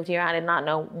first moved here, I did not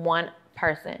know one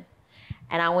person.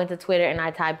 And I went to Twitter and I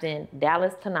typed in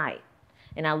Dallas Tonight.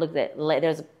 And I looked at,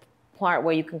 there's a part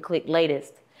where you can click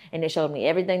latest. And it showed me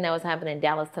everything that was happening in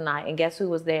Dallas Tonight. And guess who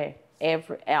was there?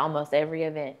 Almost every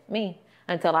event. Me.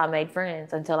 Until I made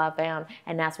friends, until I found,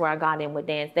 and that's where I got in with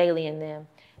Dance Daily and them.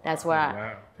 That's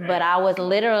where but I was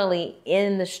literally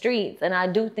in the streets. And I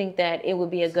do think that it would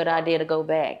be a good idea to go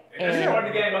back. And that's part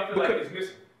of the game I feel like it's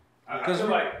missing.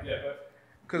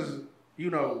 Because,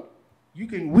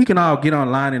 we can all get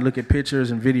online and look at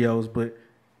pictures and videos, but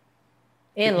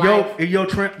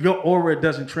your aura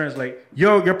doesn't translate.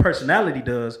 Your personality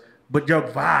does, but your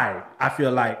vibe, I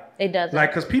feel like It doesn't.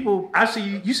 Like, cause people, I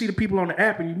see you see the people on the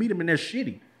app and you meet them and they're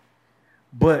shitty,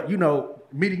 but you know,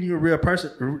 meeting you a real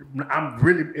person,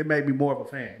 it made me more of a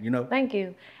fan. You know. Thank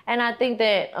you. And I think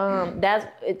that that's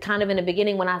kind of in the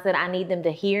beginning when I said I need them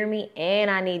to hear me and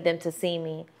I need them to see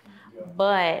me.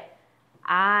 But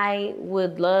I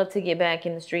would love to get back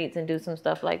in the streets and do some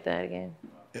stuff like that again.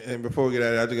 And before we get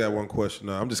at it, I just got one question.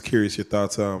 I'm just curious your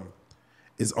thoughts.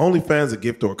 Is OnlyFans a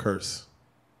gift or a curse?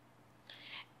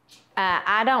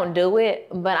 I don't do it,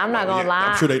 but I'm not gonna lie.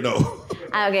 I'm sure they know.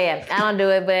 Okay, I don't do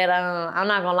it, but I'm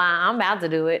not gonna lie. I'm about to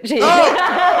do it.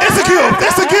 Oh, it's a gift.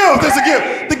 That's a gift. That's a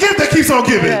gift. The gift that keeps on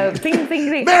giving. Ting,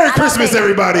 ting, ting. Merry Christmas,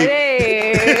 everybody. But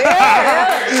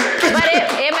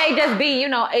it may just be, you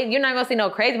know, you're not gonna see no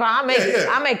crazy part.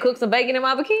 I may cook some bacon in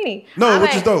my bikini. No, I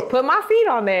which may is dope. Put my feet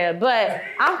on there, but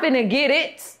I'm finna get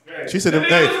it. She said,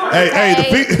 hey, the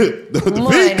feet. The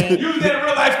Money. feet. Use that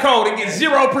real life code and get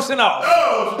 0% off.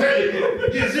 Oh, there you go.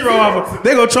 Get 0 off.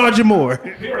 They gonna charge you more.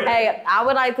 Hey, I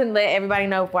would like to let everybody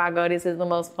know before I go, this is the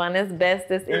most funnest,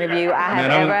 bestest interview I have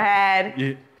Man, ever had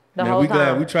Yeah. the Man, whole we glad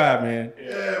time. we tried, man. Yeah,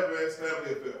 man, it's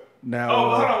family affair. Now, Oh,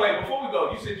 hold on, wait. Before we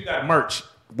go, you said you got Merch.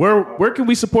 Where can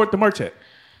we support the merch at?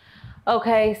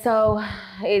 Okay, so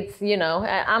it's, you know,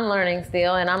 I'm learning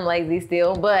still and I'm lazy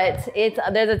still, but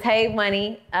there's a Tave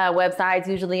Money website. It's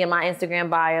usually in my Instagram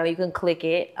bio. You can click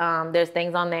it. There's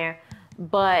things on there,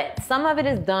 but some of it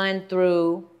is done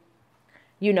through,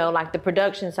 you know, like the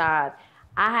production side.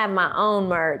 I have my own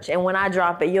merch, and when I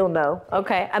drop it, you'll know.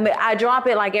 Okay, I mean, I drop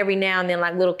it like every now and then,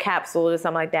 like little capsules or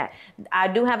something like that. I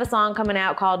do have a song coming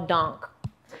out called Donk.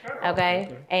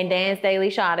 Okay, and Dance Daily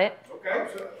shot it.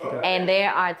 And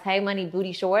there are Tave Money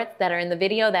booty shorts that are in the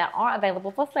video that are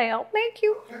available for sale. Thank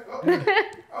you.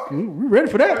 we ready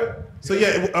for that. So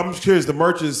yeah, I'm just curious. The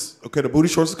merch is okay. The booty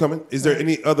shorts is coming. Is there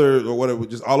any other or whatever?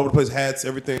 Just all over the place, hats,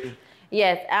 everything.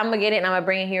 Yes, I'm gonna get it and I'm gonna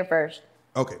bring it here first.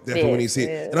 Okay, definitely when you see it.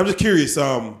 Yeah. And I'm just curious.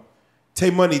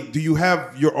 Tave Money, do you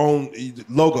have your own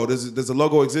logo? Does a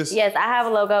logo exist? Yes, I have a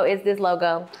logo. It's this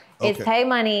logo. It's Okay. Tave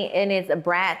Money and it's a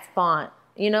Bratz font.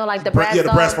 You know, like the Bra- Bratz yeah, the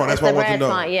song? Bratz font. That's It's what I the want to Bratz know.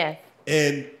 Font, yes.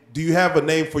 And do you have a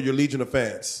name for your legion of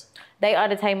fans? They are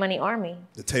the Tave Money Army.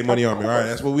 The Tave Money Army. All right,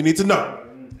 that's what we need to know.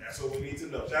 That's what we need to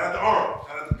know. Shout out to Arm.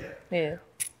 Shout out to Gary. Yeah.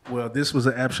 Well, this was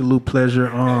an absolute pleasure.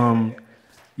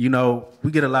 You know,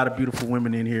 we get a lot of beautiful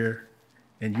women in here,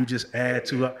 and you just add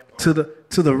to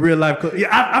the real life.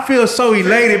 Yeah, I feel so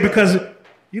elated because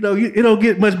you know it don't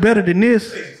get much better than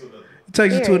this. It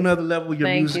takes you to another level. Your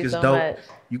Thank music you is so dope. much.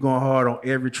 You going hard on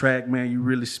every track, man. You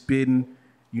really spitting.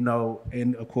 You know,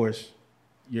 and of course,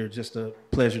 you're just a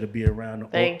pleasure to be around.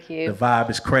 Thank you. The vibe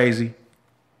is crazy.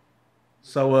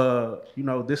 So, you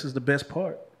know, this is the best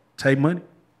part. Tave Money.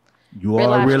 You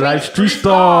are a real life street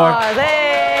star.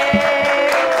 Hey.